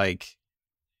say like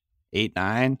 8,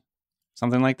 9,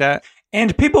 something like that.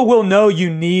 And people will know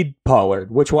you need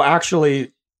Pollard, which will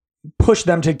actually push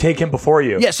them to take him before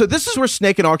you. Yeah, so this is where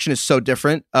Snake and auction is so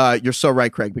different. You're so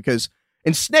right, Craig, because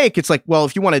in Snake, it's like, well,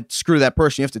 if you want to screw that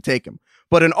person, you have to take him.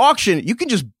 But in auction, you can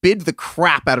just bid the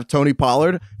crap out of Tony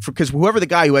Pollard because whoever the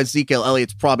guy who has Ezekiel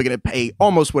Elliott's probably going to pay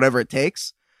almost whatever it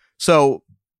takes. So,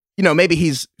 maybe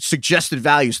he's suggested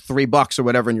values $3 or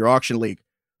whatever in your auction league,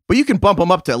 but you can bump him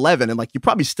up to 11 and like you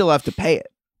probably still have to pay it.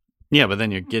 Yeah, but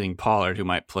then you're getting Pollard who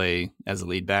might play as a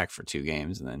lead back for 2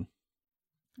 games, and then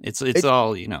it's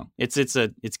all,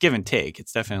 it's give and take.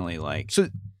 It's definitely like, so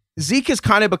Zeke has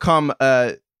kind of become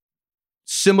a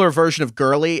similar version of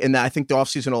Gurley in that I think the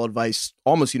offseason advice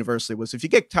almost universally was if you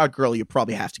get Todd Gurley, you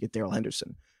probably have to get Darrell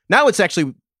Henderson. Now it's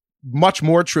actually much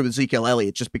more true with Ezekiel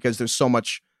Elliott just because there's so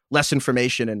much less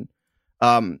information.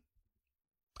 And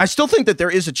I still think that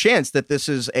there is a chance that this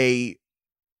is a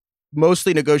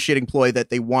mostly negotiating ploy that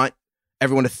they want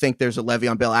everyone to think there's a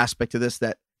Le'Veon Bell aspect to this,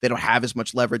 that they don't have as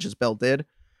much leverage as Bell did.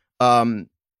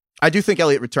 I do think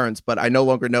Elliott returns, but I no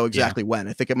longer know exactly when.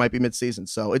 I think it might be midseason.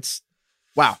 So it's,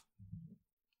 wow.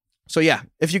 So yeah,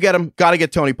 if you get him, got to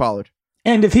get Tony Pollard.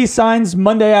 And if he signs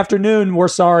Monday afternoon, we're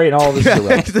sorry, and all of this is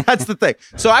irrelevant. That's the thing.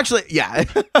 So actually, yeah.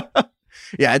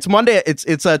 Yeah, it's Monday. It's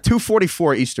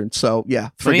 2:44 Eastern. So yeah,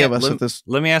 forgive us with this.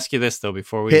 Let me ask you this though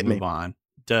before we move on.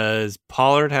 Does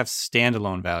Pollard have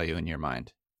standalone value in your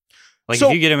mind? Like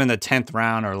if you get him in the 10th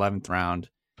round or 11th round,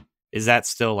 is that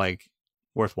still like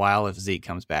worthwhile if Zeke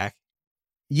comes back?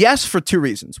 Yes, for 2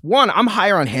 reasons. One, I'm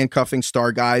higher on handcuffing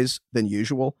star guys than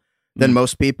usual, than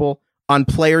most people, on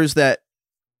players that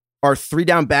are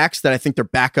 3-down backs that I think their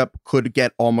backup could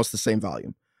get almost the same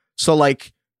volume. So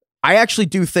like, I actually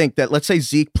do think that, let's say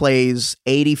Zeke plays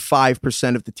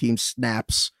 85% of the team's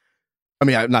snaps. I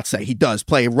mean, I'm not saying he does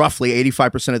play roughly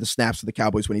 85% of the snaps for the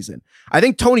Cowboys when he's in. I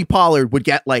think Tony Pollard would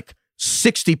get like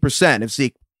 60% if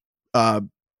Zeke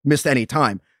missed any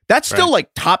time. That's still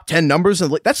like top 10 numbers.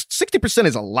 And that's 60%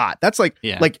 is a lot. That's like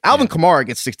Alvin Kamara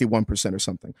gets 61% or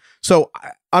something. So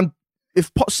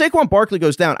if Saquon Barkley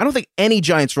goes down, I don't think any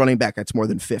Giants running back gets more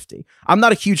than 50. I'm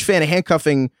not a huge fan of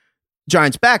handcuffing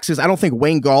Giants backs because I don't think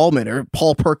Wayne Gallman or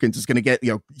Paul Perkins is going to get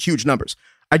huge numbers.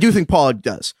 I do think Pollard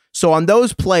does. So on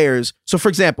those players, so for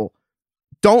example,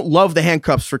 don't love the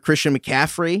handcuffs for Christian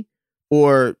McCaffrey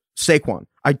or Saquon.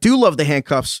 I do love the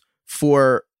handcuffs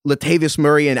for Latavius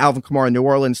Murray and Alvin Kamara in New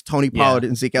Orleans, Tony Pollard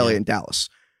and Zeke Elliott in Dallas.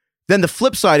 Then the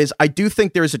flip side is I do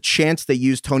think there is a chance they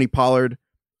use Tony Pollard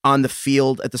on the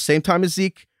field at the same time as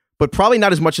Zeke, but probably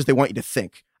not as much as they want you to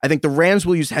think. I think the Rams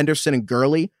will use Henderson and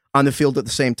Gurley on the field at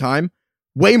the same time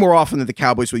way more often than the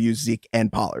Cowboys will use Zeke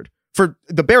and Pollard for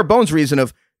the bare bones reason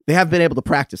of they have been able to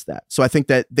practice that. So I think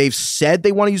that they've said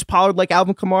they want to use Pollard like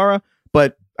Alvin Kamara,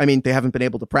 but I mean, they haven't been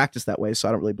able to practice that way. So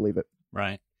I don't really believe it.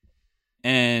 Right.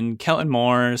 And Kellen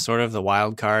Moore is sort of the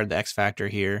wild card, the X factor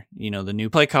here, the new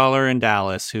play caller in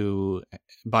Dallas, who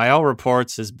by all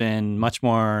reports has been much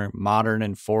more modern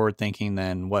and forward thinking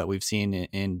than what we've seen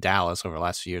in Dallas over the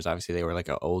last few years. Obviously they were like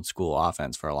an old school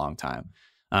offense for a long time.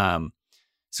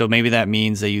 So maybe that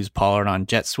means they use Pollard on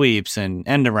jet sweeps and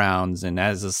end arounds and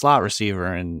as a slot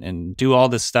receiver and do all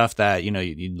this stuff that,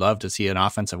 you'd love to see an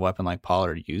offensive weapon like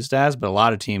Pollard used as, but a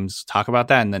lot of teams talk about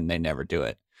that and then they never do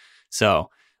it. So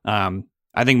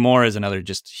I think Moore is another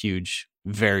just huge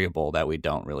variable that we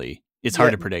don't really, it's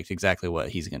hard to predict exactly what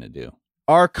he's going to do.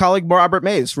 Our colleague Robert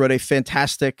Mays wrote a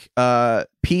fantastic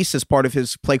piece as part of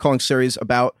his play calling series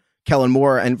about Kellen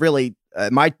Moore. And really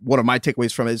one of my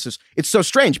takeaways from it is just, it's so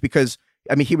strange because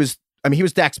he was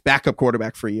Dak's backup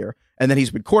quarterback for a year, and then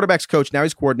he's been quarterback's coach. Now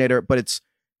he's coordinator, but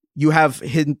you have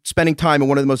him spending time in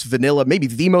one of the most vanilla, maybe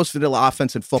the most vanilla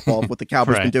offense in football of what the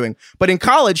Cowboys been doing. But in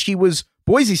college, he was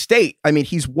Boise State. I mean,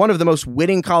 he's one of the most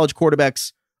winning college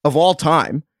quarterbacks of all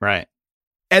time. Right.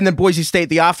 And then Boise State,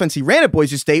 the offense he ran at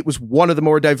Boise State was one of the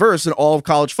more diverse in all of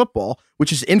college football,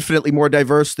 which is infinitely more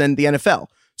diverse than the NFL.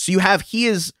 So you have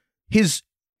his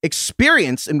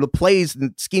experience in the plays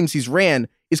and schemes he's ran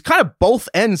is kind of both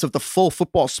ends of the full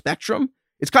football spectrum.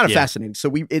 It's kind of fascinating.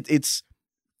 So it's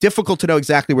difficult to know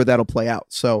exactly where that'll play out.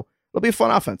 So it'll be a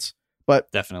fun offense.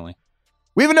 But definitely.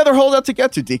 We have another holdout to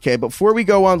get to, DK. But before we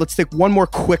go on, let's take one more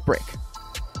quick break.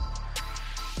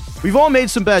 We've all made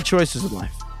some bad choices in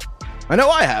life. I know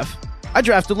I have. I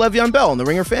drafted Le'Veon Bell in the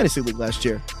Ringer Fantasy League last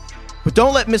year. But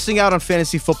don't let missing out on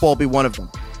fantasy football be one of them.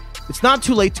 It's not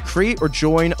too late to create or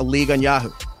join a league on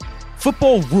Yahoo.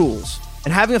 Football rules,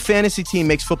 and having a fantasy team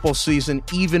makes football season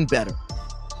even better.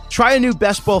 Try a new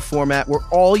best ball format where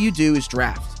all you do is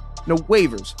draft. No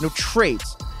waivers, no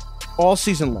trades, all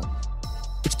season long.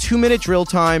 It's 2-minute drill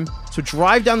time, so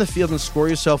drive down the field and score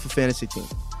yourself a fantasy team.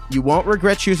 You won't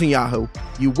regret choosing Yahoo.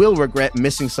 You will regret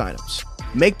missing signups.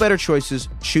 Make better choices.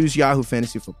 Choose Yahoo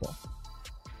Fantasy Football.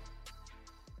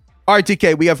 All right,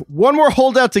 DK, we have one more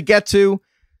holdout to get to.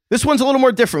 This one's a little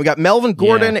more different. We got Melvin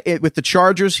Gordon with the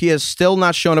Chargers. He has still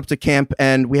not shown up to camp,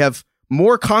 and we have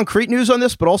more concrete news on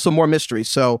this, but also more mystery.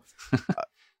 So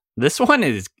this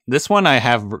one I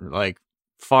have like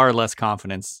far less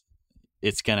confidence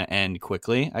it's going to end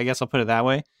quickly. I guess I'll put it that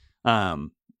way.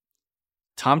 Tom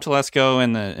Telesco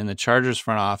in the Chargers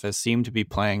front office seem to be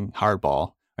playing hardball,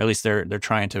 or at least they're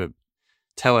trying to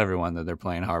tell everyone that they're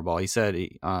playing hardball. He said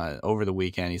over the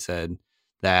weekend, he said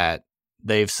that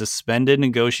they've suspended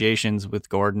negotiations with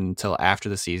Gordon until after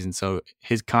the season. So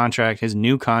his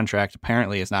new contract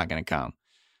apparently is not going to come.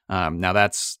 Now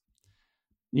that's,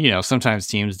 sometimes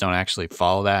teams don't actually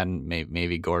follow that, and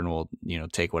maybe Gordon will,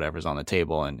 take whatever's on the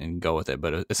table and go with it.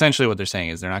 But essentially what they're saying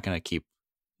is they're not going to keep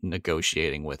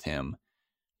negotiating with him,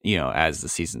 as the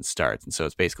season starts. And so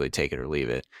it's basically take it or leave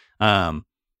it.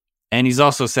 And he's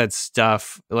also said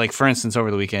stuff like, for instance, over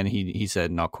the weekend, he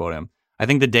said, and I'll quote him, "I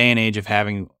think the day and age of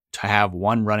having to have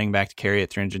one running back to carry it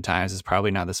 300 times is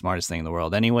probably not the smartest thing in the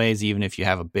world. Anyways, even if you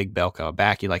have a big bell cow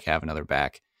back, you like to have another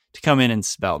back to come in and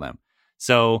spell them."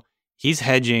 So he's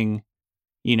hedging,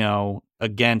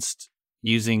 against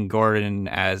using Gordon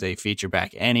as a feature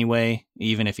back anyway,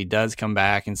 even if he does come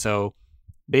back. And so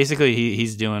basically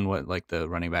he's doing what like the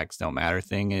running backs don't matter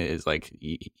thing is, like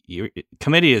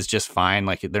committee is just fine.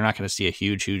 Like they're not going to see a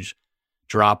huge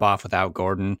drop off without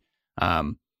Gordon.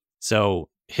 So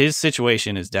his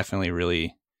situation is definitely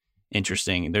really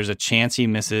interesting. There's a chance he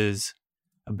misses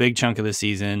a big chunk of the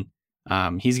season.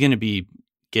 He's going to be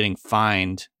getting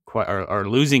fined or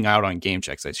losing out on game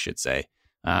checks, I should say.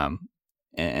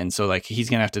 And so like he's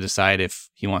going to have to decide if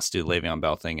he wants to do the Le'Veon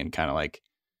Bell thing and kind of like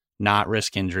not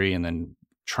risk injury and then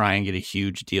try and get a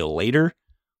huge deal later,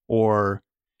 or,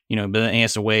 but then he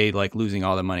has to weigh like losing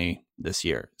all the money this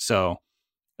year. So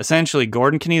essentially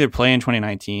Gordon can either play in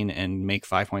 2019 and make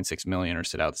 5.6 million or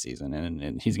sit out the season,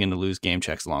 and he's going to lose game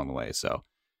checks along the way. So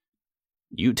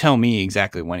you tell me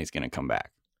exactly when he's going to come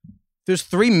back. There's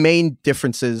three main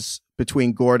differences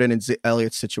between Gordon and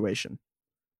Elliott's situation.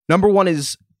 Number one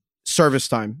is service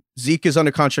time. Zeke is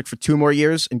under contract for 2 more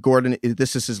years, and Gordon,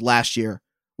 this is his last year,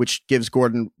 which gives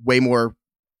Gordon way more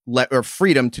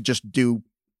freedom to just do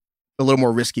a little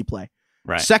more risky play.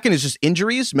 Right. Second is just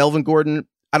injuries. Melvin Gordon,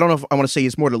 I don't know if I want to say he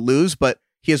has more to lose, but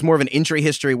he has more of an injury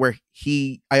history where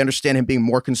I understand him being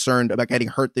more concerned about getting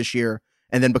hurt this year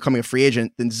and then becoming a free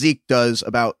agent than Zeke does.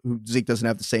 Zeke doesn't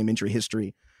have the same injury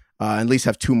history, at least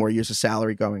have 2 more years of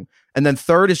salary going. And then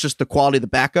third is just the quality of the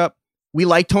backup. We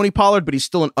like Tony Pollard, but he's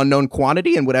still an unknown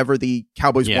quantity, and whatever the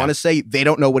Cowboys want to say, they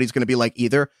don't know what he's going to be like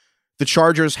either. The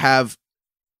Chargers have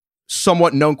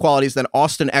somewhat known qualities that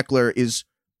Austin Eckler is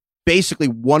basically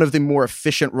one of the more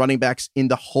efficient running backs in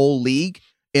the whole league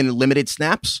in limited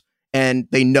snaps, and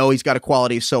they know he's got a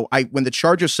quality. So when the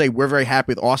Chargers say we're very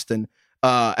happy with Austin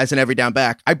as an every down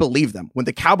back, I believe them. When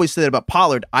the Cowboys say that about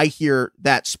Pollard, I hear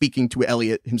that speaking to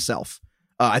Elliott himself.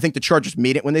 I think the Chargers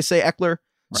mean it when they say Eckler.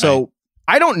 Right. So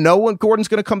I don't know when Gordon's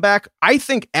going to come back. I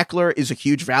think Eckler is a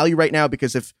huge value right now,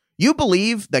 because if you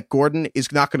believe that Gordon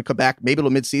is not going to come back, maybe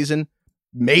till midseason,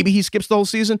 maybe he skips the whole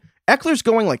season. Eckler's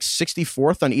going like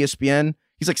 64th on ESPN.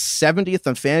 He's like 70th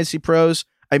on Fantasy Pros.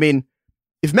 I mean,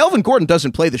 if Melvin Gordon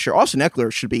doesn't play this year, Austin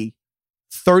Eckler should be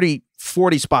 30,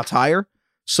 40 spots higher.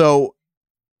 So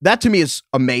that to me is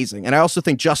amazing. And I also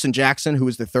think Justin Jackson, who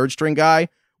is the third string guy,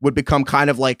 would become kind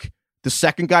of like the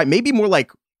second guy, maybe more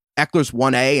like Eckler's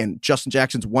 1A and Justin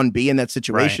Jackson's 1B in that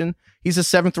situation. Right. He's a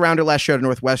 7th rounder last year at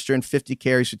Northwestern, 50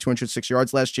 carries for 206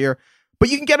 yards last year. But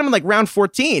you can get him in like round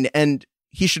 14, and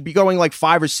he should be going like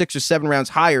 5 or 6 or 7 rounds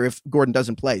higher if Gordon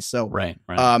doesn't play. So right.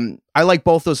 I like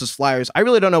both those as flyers. I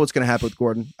really don't know what's going to happen with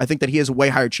Gordon. I think that he has a way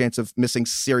higher chance of missing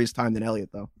serious time than Elliott,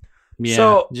 though. Yeah,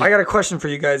 so I got a question for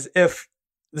you guys. If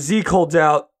Zeke holds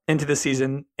out into the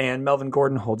season and Melvin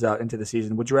Gordon holds out into the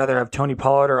season, would you rather have Tony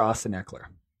Pollard or Austin Eckler?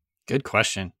 Good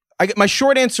question. My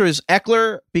short answer is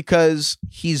Eckler, because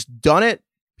he's done it.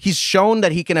 He's shown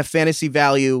that he can have fantasy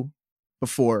value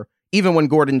before, even when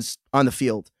Gordon's on the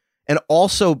field. And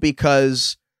also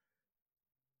because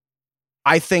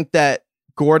I think that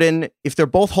Gordon, if they're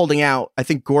both holding out, I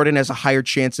think Gordon has a higher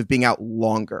chance of being out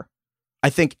longer. I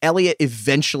think Elliott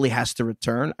eventually has to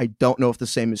return. I don't know if the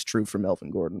same is true for Melvin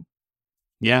Gordon.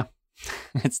 Yeah,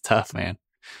 it's tough, man.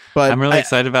 But I'm really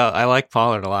excited about. I like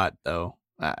Pollard a lot, though.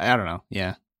 I don't know.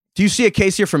 Yeah. Do you see a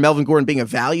case here for Melvin Gordon being a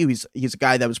value? He's a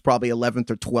guy that was probably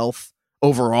 11th or 12th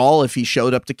overall if he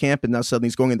showed up to camp, and now suddenly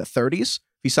he's going in the 30s.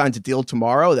 If he signs a deal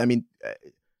tomorrow, I mean,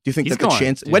 Do you think He's that the going,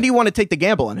 chance? dude. When do you want to take the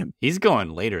gamble on him? He's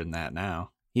going later than that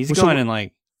now. He's Well, so- going in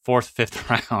like 4th, 5th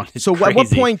round. It's So at what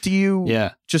crazy. point do you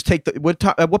just take at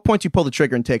what point do you pull the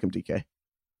trigger and take him, DK?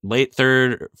 Late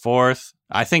 3rd, 4th.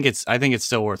 I think it's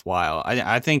still worthwhile.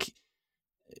 I think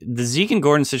the Zeke and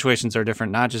Gordon situations are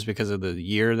different, not just because of the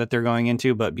year that they're going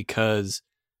into, but because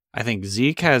I think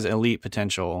Zeke has elite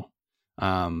potential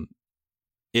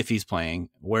if he's playing,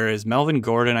 whereas Melvin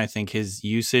Gordon, I think his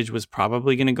usage was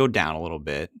probably going to go down a little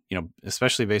bit,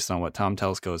 especially based on what Tom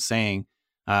Telesco is saying,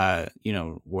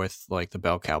 with like the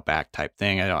bell cow back type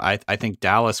thing. I think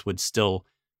Dallas would still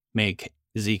make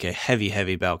Zeke a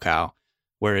heavy bell cow,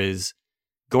 whereas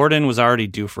Gordon was already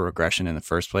due for regression in the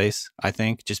first place, I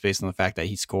think, just based on the fact that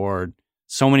he scored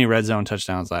so many red zone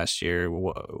touchdowns last year,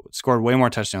 scored way more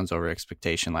touchdowns over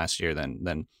expectation last year than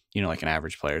like an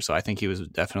average player. So I think he was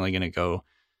definitely going to go.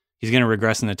 He's going to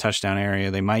regress in the touchdown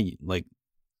area. They might like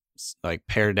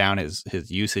pare down his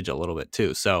usage a little bit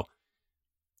too. So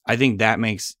I think that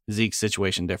makes Zeke's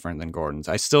situation different than Gordon's.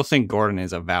 I still think Gordon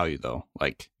is a value though,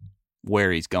 like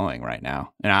where he's going right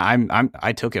now. And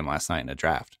I took him last night in a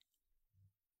draft.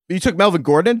 You took Melvin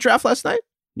Gordon in draft last night?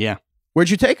 Yeah. Where'd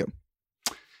you take him?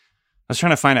 I was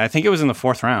trying to find it. I think it was in the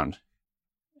 4th round.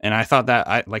 And I thought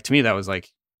that to me, that was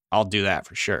like, I'll do that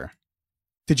for sure.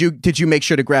 Did you make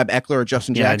sure to grab Eckler or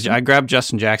Justin Jackson? Yeah, I grabbed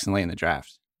Justin Jackson late in the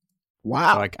draft.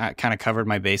 Wow. So I kind of covered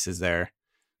my bases there.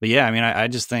 But yeah, I mean, I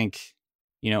just think,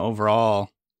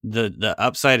 overall, the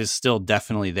upside is still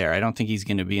definitely there. I don't think he's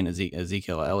going to be an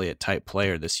Ezekiel Elliott type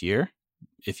player this year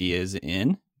if he is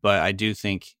in, but I do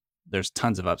think there's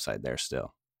tons of upside there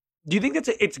still. Do you think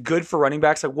it's good for running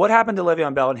backs? Like, what happened to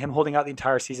Le'Veon Bell and him holding out the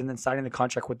entire season, then signing the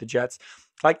contract with the Jets?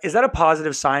 Like, is that a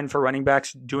positive sign for running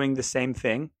backs doing the same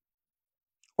thing?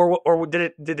 Or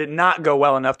did it not go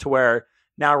well enough to where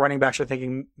now running backs are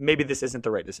thinking maybe this isn't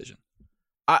the right decision?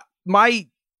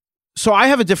 So I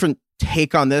have a different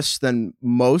take on this than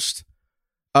most.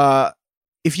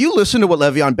 If you listen to what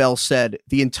Le'Veon Bell said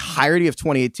the entirety of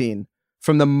 2018,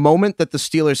 from the moment that the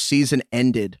Steelers season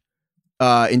ended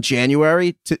in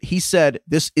January, he said,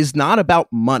 this is not about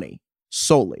money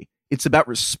solely. It's about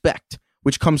respect,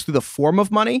 which comes through the form of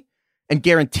money and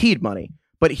guaranteed money.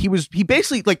 But he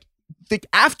basically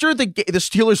after the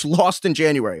Steelers lost in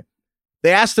January,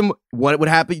 they asked him what would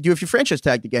happen to do if you franchise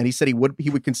tagged again. He said he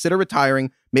would consider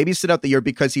retiring, maybe sit out the year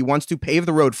because he wants to pave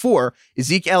the road for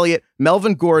Ezekiel Elliott,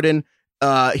 Melvin Gordon.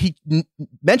 He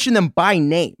mentioned them by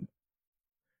name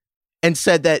and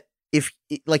said that if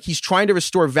he's trying to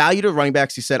restore value to running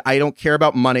backs, he said, I don't care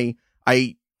about money.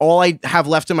 All I have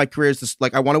left in my career is this,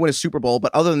 I want to win a Super Bowl.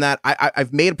 But other than that,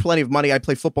 I've made plenty of money. I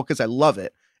play football because I love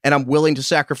it. And I'm willing to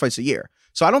sacrifice a year.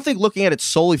 So I don't think looking at it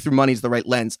solely through money is the right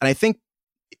lens. And I think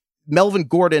Melvin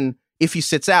Gordon, if he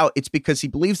sits out, it's because he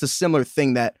believes the similar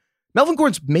thing that Melvin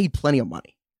Gordon's made plenty of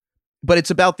money. But it's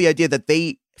about the idea that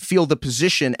they feel the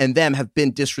position and them have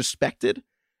been disrespected.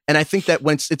 And I think that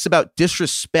when it's about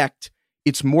disrespect,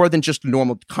 it's more than just a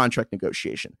normal contract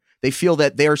negotiation. They feel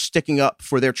that they're sticking up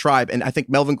for their tribe. And I think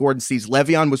Melvin Gordon sees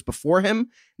Le'Veon was before him.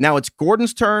 Now it's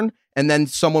Gordon's turn, and then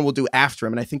someone will do after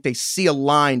him. And I think they see a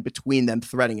line between them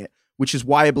threading it, which is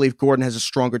why I believe Gordon has a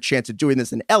stronger chance of doing this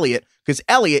than Elliott, because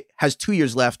Elliott has 2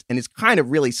 years left and is kind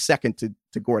of really second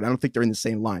to Gordon. I don't think they're in the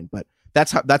same line, but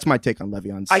that's my take on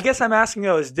Le'Veon's. I guess I'm asking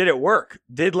though, did it work?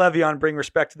 Did Le'Veon bring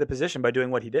respect to the position by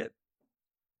doing what he did?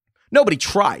 No, but he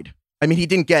tried. I mean, he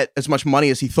didn't get as much money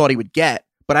as he thought he would get,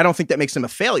 but I don't think that makes him a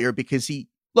failure because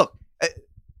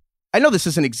I know this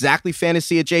isn't exactly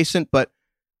fantasy adjacent, but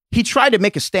he tried to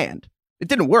make a stand. It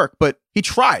didn't work, but he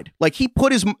tried. He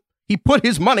put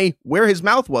his money where his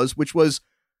mouth was, which was,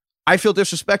 I feel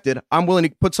disrespected. I'm willing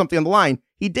to put something on the line.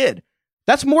 He did.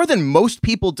 That's more than most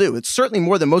people do. It's certainly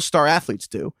more than most star athletes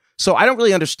do. So I don't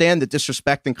really understand the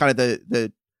disrespect and kind of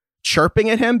the chirping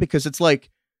at him, because it's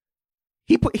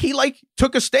he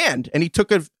took a stand and he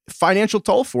took a financial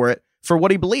toll for it, for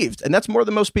what he believed. And that's more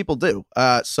than most people do.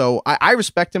 So I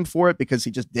respect him for it because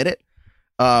he just did it.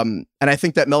 And I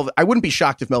think that I wouldn't be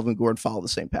shocked if Melvin Gordon followed the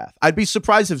same path. I'd be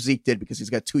surprised if Zeke did because he's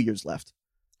got 2 years left.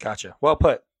 Gotcha. Well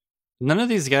put. None of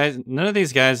these guys,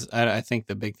 I think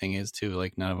the big thing is too,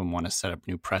 none of them want to set up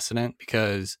new precedent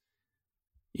because,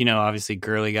 obviously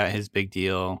Gurley got his big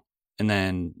deal and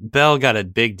then Bell got a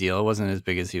big deal. It wasn't as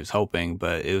big as he was hoping,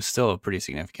 but it was still a pretty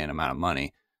significant amount of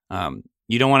money.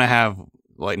 You don't want to have,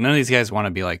 none of these guys want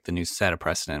to be the new set of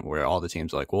precedent where all the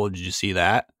teams are like, well, did you see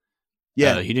that?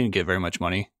 Yeah. He didn't get very much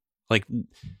money.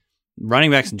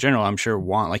 Running backs in general, I'm sure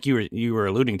want, you were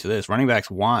alluding to this, running backs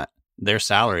want their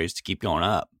salaries to keep going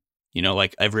up.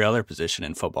 Like every other position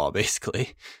in football,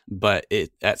 basically. But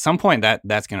at some point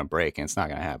that's going to break and it's not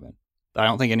going to happen. I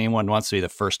don't think anyone wants to be the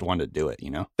first one to do it,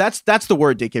 That's the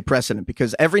word, DK, precedent,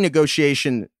 because every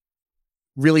negotiation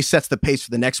really sets the pace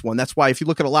for the next one. That's why if you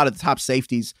look at a lot of the top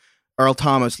safeties, Earl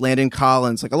Thomas, Landon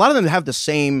Collins, like a lot of them have the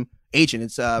same agent.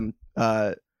 It's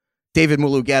David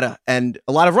Mulugeta, and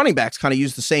a lot of running backs kind of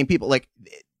use the same people. Like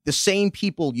the same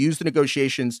people use the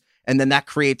negotiations, and then that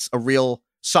creates a real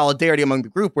solidarity among the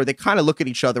group where they kind of look at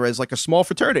each other as like a small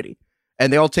fraternity,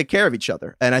 and they all take care of each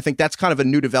other. And I think that's kind of a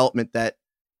new development that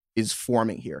is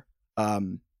forming here.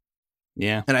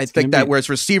 Yeah. And I think that whereas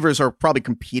receivers are probably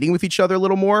competing with each other a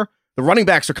little more, the running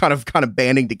backs are kind of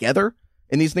banding together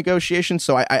in these negotiations.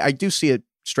 So I do see it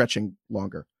stretching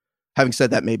longer. Having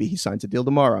said that, maybe he signs a deal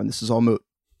tomorrow and this is all moot.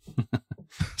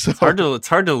 So it's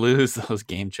hard to lose those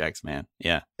game checks, man.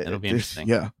 Yeah. It'll be interesting.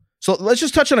 Yeah. So let's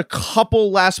just touch on a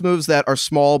couple last moves that are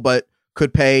small, but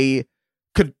could be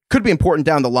important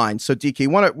down the line. So DK,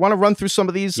 want to run through some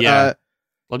of these? Yeah.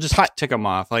 We'll just tick them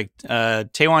off. Like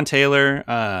Taywan Taylor,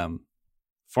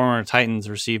 former Titans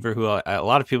receiver, who a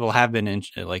lot of people have been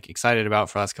excited about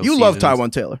for the last couple seasons. You love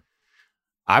Taywan Taylor.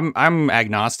 I'm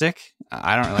agnostic.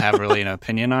 I don't really have an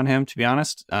opinion on him, to be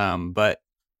honest. But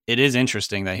it is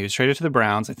interesting that he was traded to the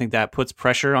Browns. I think that puts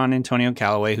pressure on Antonio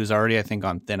Callaway, who's already, I think,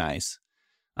 on thin ice.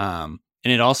 And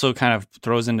it also kind of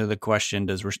throws into the question: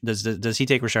 Does he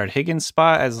take Rashard Higgins'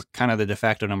 spot as kind of the de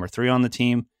facto number 3 on the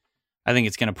team? I think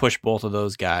it's going to push both of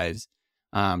those guys.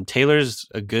 Taylor's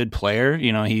a good player.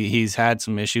 He's had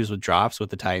some issues with drops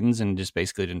with the Titans and just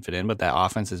basically didn't fit in, but that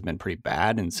offense has been pretty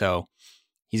bad. And so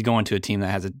he's going to a team that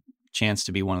has a chance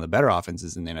to be one of the better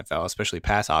offenses in the NFL, especially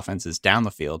pass offenses down the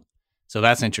field. So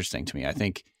that's interesting to me. I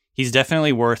think he's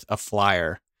definitely worth a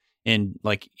flyer in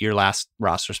like your last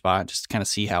roster spot, just to kind of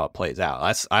see how it plays out.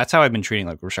 That's how I've been treating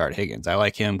like Rashard Higgins. I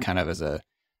like him kind of as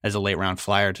a late round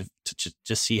flyer to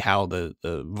just see how the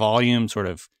volume sort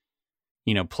of,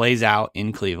 plays out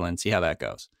in Cleveland, see how that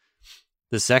goes.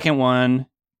 The second one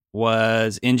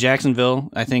was in Jacksonville.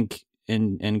 I think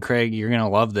and Craig, you're going to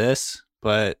love this,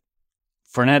 but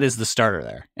Fournette is the starter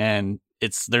there. And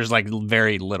there's like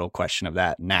very little question of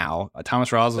that now.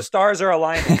 Thomas Rawls, the stars are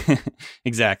aligning.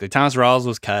 Exactly. Thomas Rawls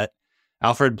was cut.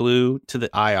 Alfred Blue to the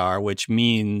IR, which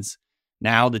means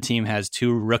now the team has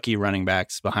 2 rookie running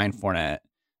backs behind Fournette.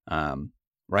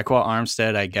 Raquel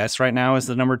Armstead, I guess right now is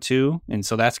the number 2. And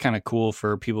so that's kind of cool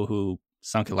for people who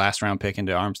sunk a last round pick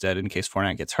into Armstead in case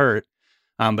Fournette gets hurt.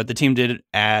 But the team did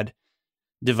add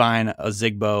Divine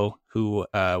Ozigbo, who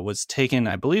was taken,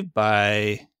 I believe,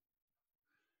 by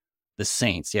the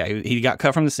Saints. Yeah, he got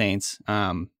cut from the Saints.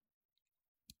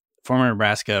 Former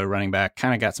Nebraska running back,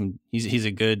 kind of got some. He's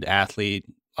a good athlete.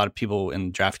 A lot of people in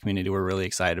the draft community were really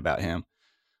excited about him.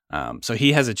 So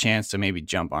he has a chance to maybe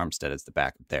jump Armstead as the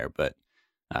backup there. But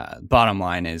bottom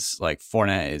line is like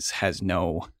Fournette has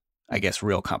no, I guess,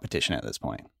 real competition at this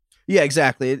point. Yeah,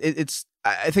 exactly.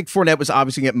 I think Fournette was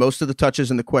obviously getting most of the touches,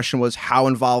 and the question was how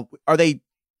involved are they?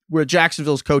 Were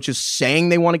Jacksonville's coaches saying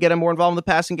they want to get him more involved in the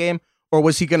passing game, or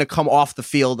was he going to come off the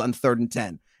field on 3rd and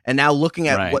 10? And now looking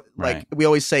at we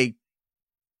always say,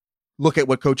 look at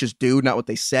what coaches do, not what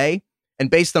they say. And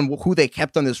based on who they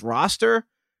kept on this roster,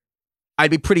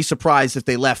 I'd be pretty surprised if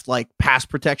they left like pass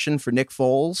protection for Nick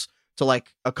Foles to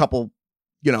like a couple,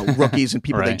 rookies and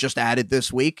people they just added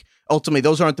this week. Ultimately,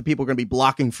 those aren't the people going to be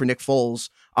blocking for Nick Foles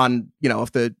on,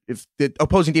 if the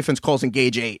opposing defense calls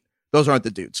engage 8, those aren't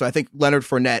the dudes. So I think Leonard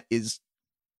Fournette is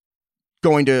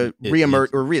going to reemerge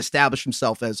or reestablish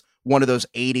himself as one of those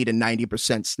 80 to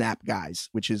 90% snap guys,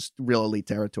 which is real elite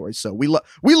territory. So we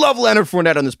love Leonard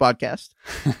Fournette on this podcast.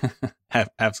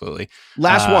 Absolutely.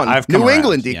 Last one, New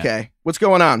England, DK. Yeah. What's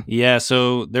going on? Yeah,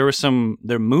 so there was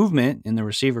their movement in the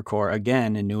receiver core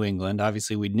again in New England.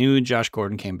 Obviously, we knew Josh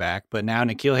Gordon came back, but now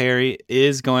N'Keal Harry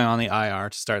is going on the IR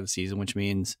to start the season, which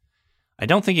means I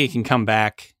don't think he can come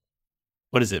back.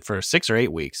 What is it, for 6 or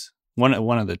 8 weeks? One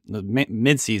of the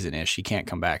mid-season-ish, he can't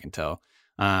come back until,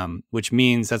 which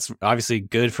means that's obviously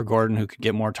good for Gordon, who could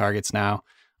get more targets now.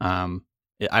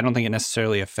 I don't think it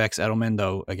necessarily affects Edelman,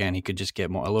 though. Again, he could just get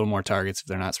a little more targets if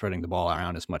they're not spreading the ball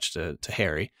around as much to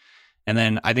Harry. And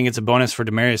then I think it's a bonus for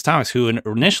Demaryius Thomas, who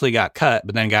initially got cut,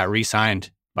 but then got re-signed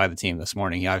by the team this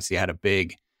morning. He obviously had a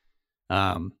big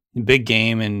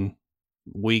game in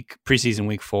preseason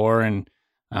week 4, and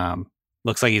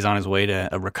looks like he's on his way to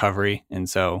a recovery. And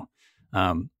so,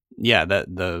 the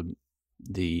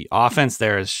offense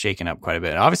there is shaken up quite a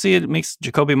bit. Obviously, it makes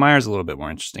Jacoby Myers a little bit more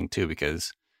interesting too,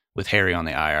 because with Harry on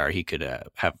the IR, he could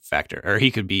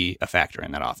he could be a factor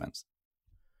in that offense.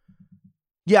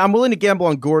 Yeah, I'm willing to gamble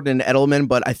on Gordon and Edelman,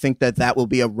 but I think that will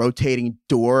be a rotating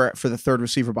door for the 3rd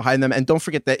receiver behind them. And don't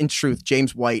forget that in truth,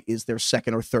 James White is their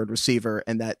 2nd or 3rd receiver,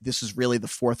 and that this is really the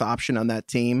 4th option on that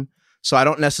team. So I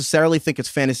don't necessarily think it's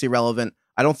fantasy relevant.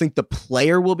 I don't think the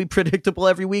player will be predictable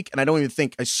every week. And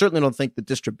I certainly don't think the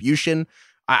distribution.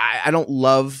 I don't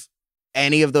love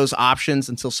any of those options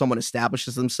until someone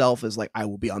establishes themselves as like, I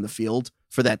will be on the field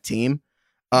for that team.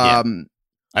 I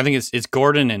think it's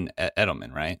Gordon and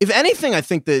Edelman, right? If anything, I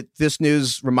think that this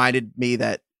news reminded me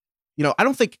that, I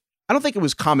don't think it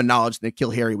was common knowledge that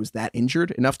N'Keal Harry was that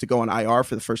injured enough to go on IR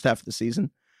for the first half of the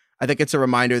season. I think it's a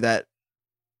reminder that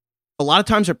a lot of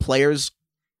times our players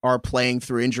are playing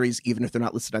through injuries, even if they're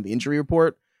not listed on the injury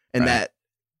report, and that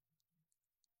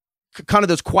kind of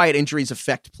those quiet injuries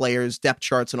affect players' depth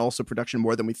charts and also production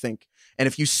more than we think. And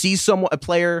if you see a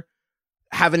player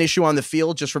have an issue on the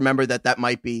field, just remember that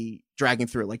might be dragging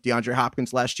through, like DeAndre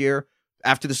Hopkins last year.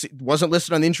 After this, wasn't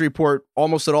listed on the injury report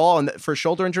almost at all for a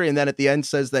shoulder injury, and then at the end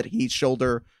says that his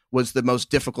shoulder was the most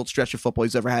difficult stretch of football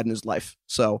he's ever had in his life.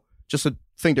 So just a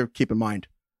thing to keep in mind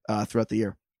throughout the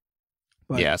year.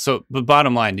 But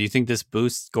bottom line, do you think this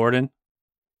boosts Gordon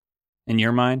in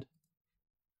your mind?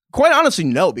 Quite honestly,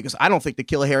 no, because I don't think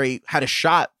N'Keal Harry had a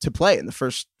shot to play in the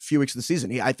first few weeks of the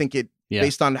season. I think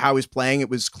based on how he's playing, it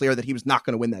was clear that he was not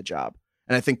going to win that job.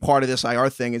 And I think part of this IR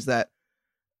thing is that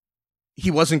he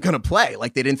wasn't going to play.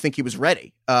 Like, they didn't think he was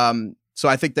ready. So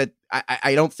I think that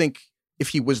I don't think if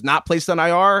he was not placed on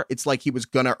IR, it's like he was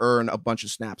going to earn a bunch of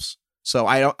snaps. So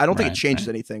I don't think it changes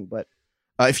anything. But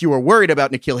if you were worried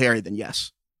about N'Keal Harry, then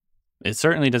yes. It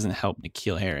certainly doesn't help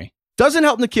N'Keal Harry. Doesn't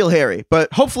help N'Keal Harry,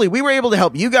 but hopefully we were able to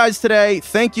help you guys today.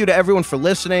 Thank you to everyone for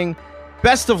listening.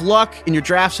 Best of luck in your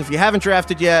drafts if you haven't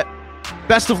drafted yet.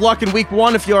 Best of luck in week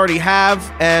 1 if you already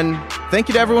have. And thank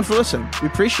you to everyone for listening. We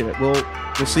appreciate it. We'll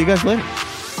see you guys later.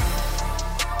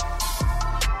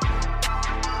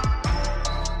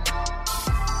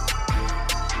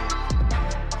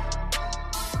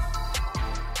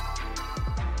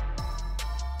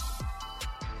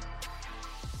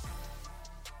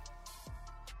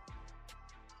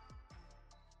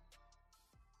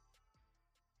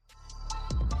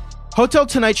 Hotel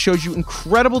Tonight shows you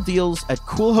incredible deals at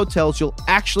cool hotels you'll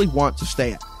actually want to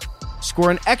stay at. Score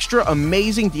an extra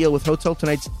amazing deal with Hotel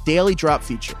Tonight's Daily Drop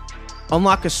feature.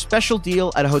 Unlock a special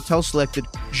deal at a hotel selected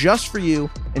just for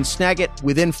you and snag it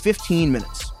within 15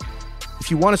 minutes. If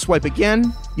you want to swipe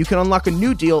again, you can unlock a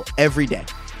new deal every day.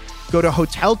 Go to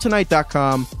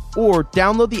hoteltonight.com or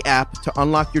download the app to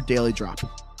unlock your Daily Drop.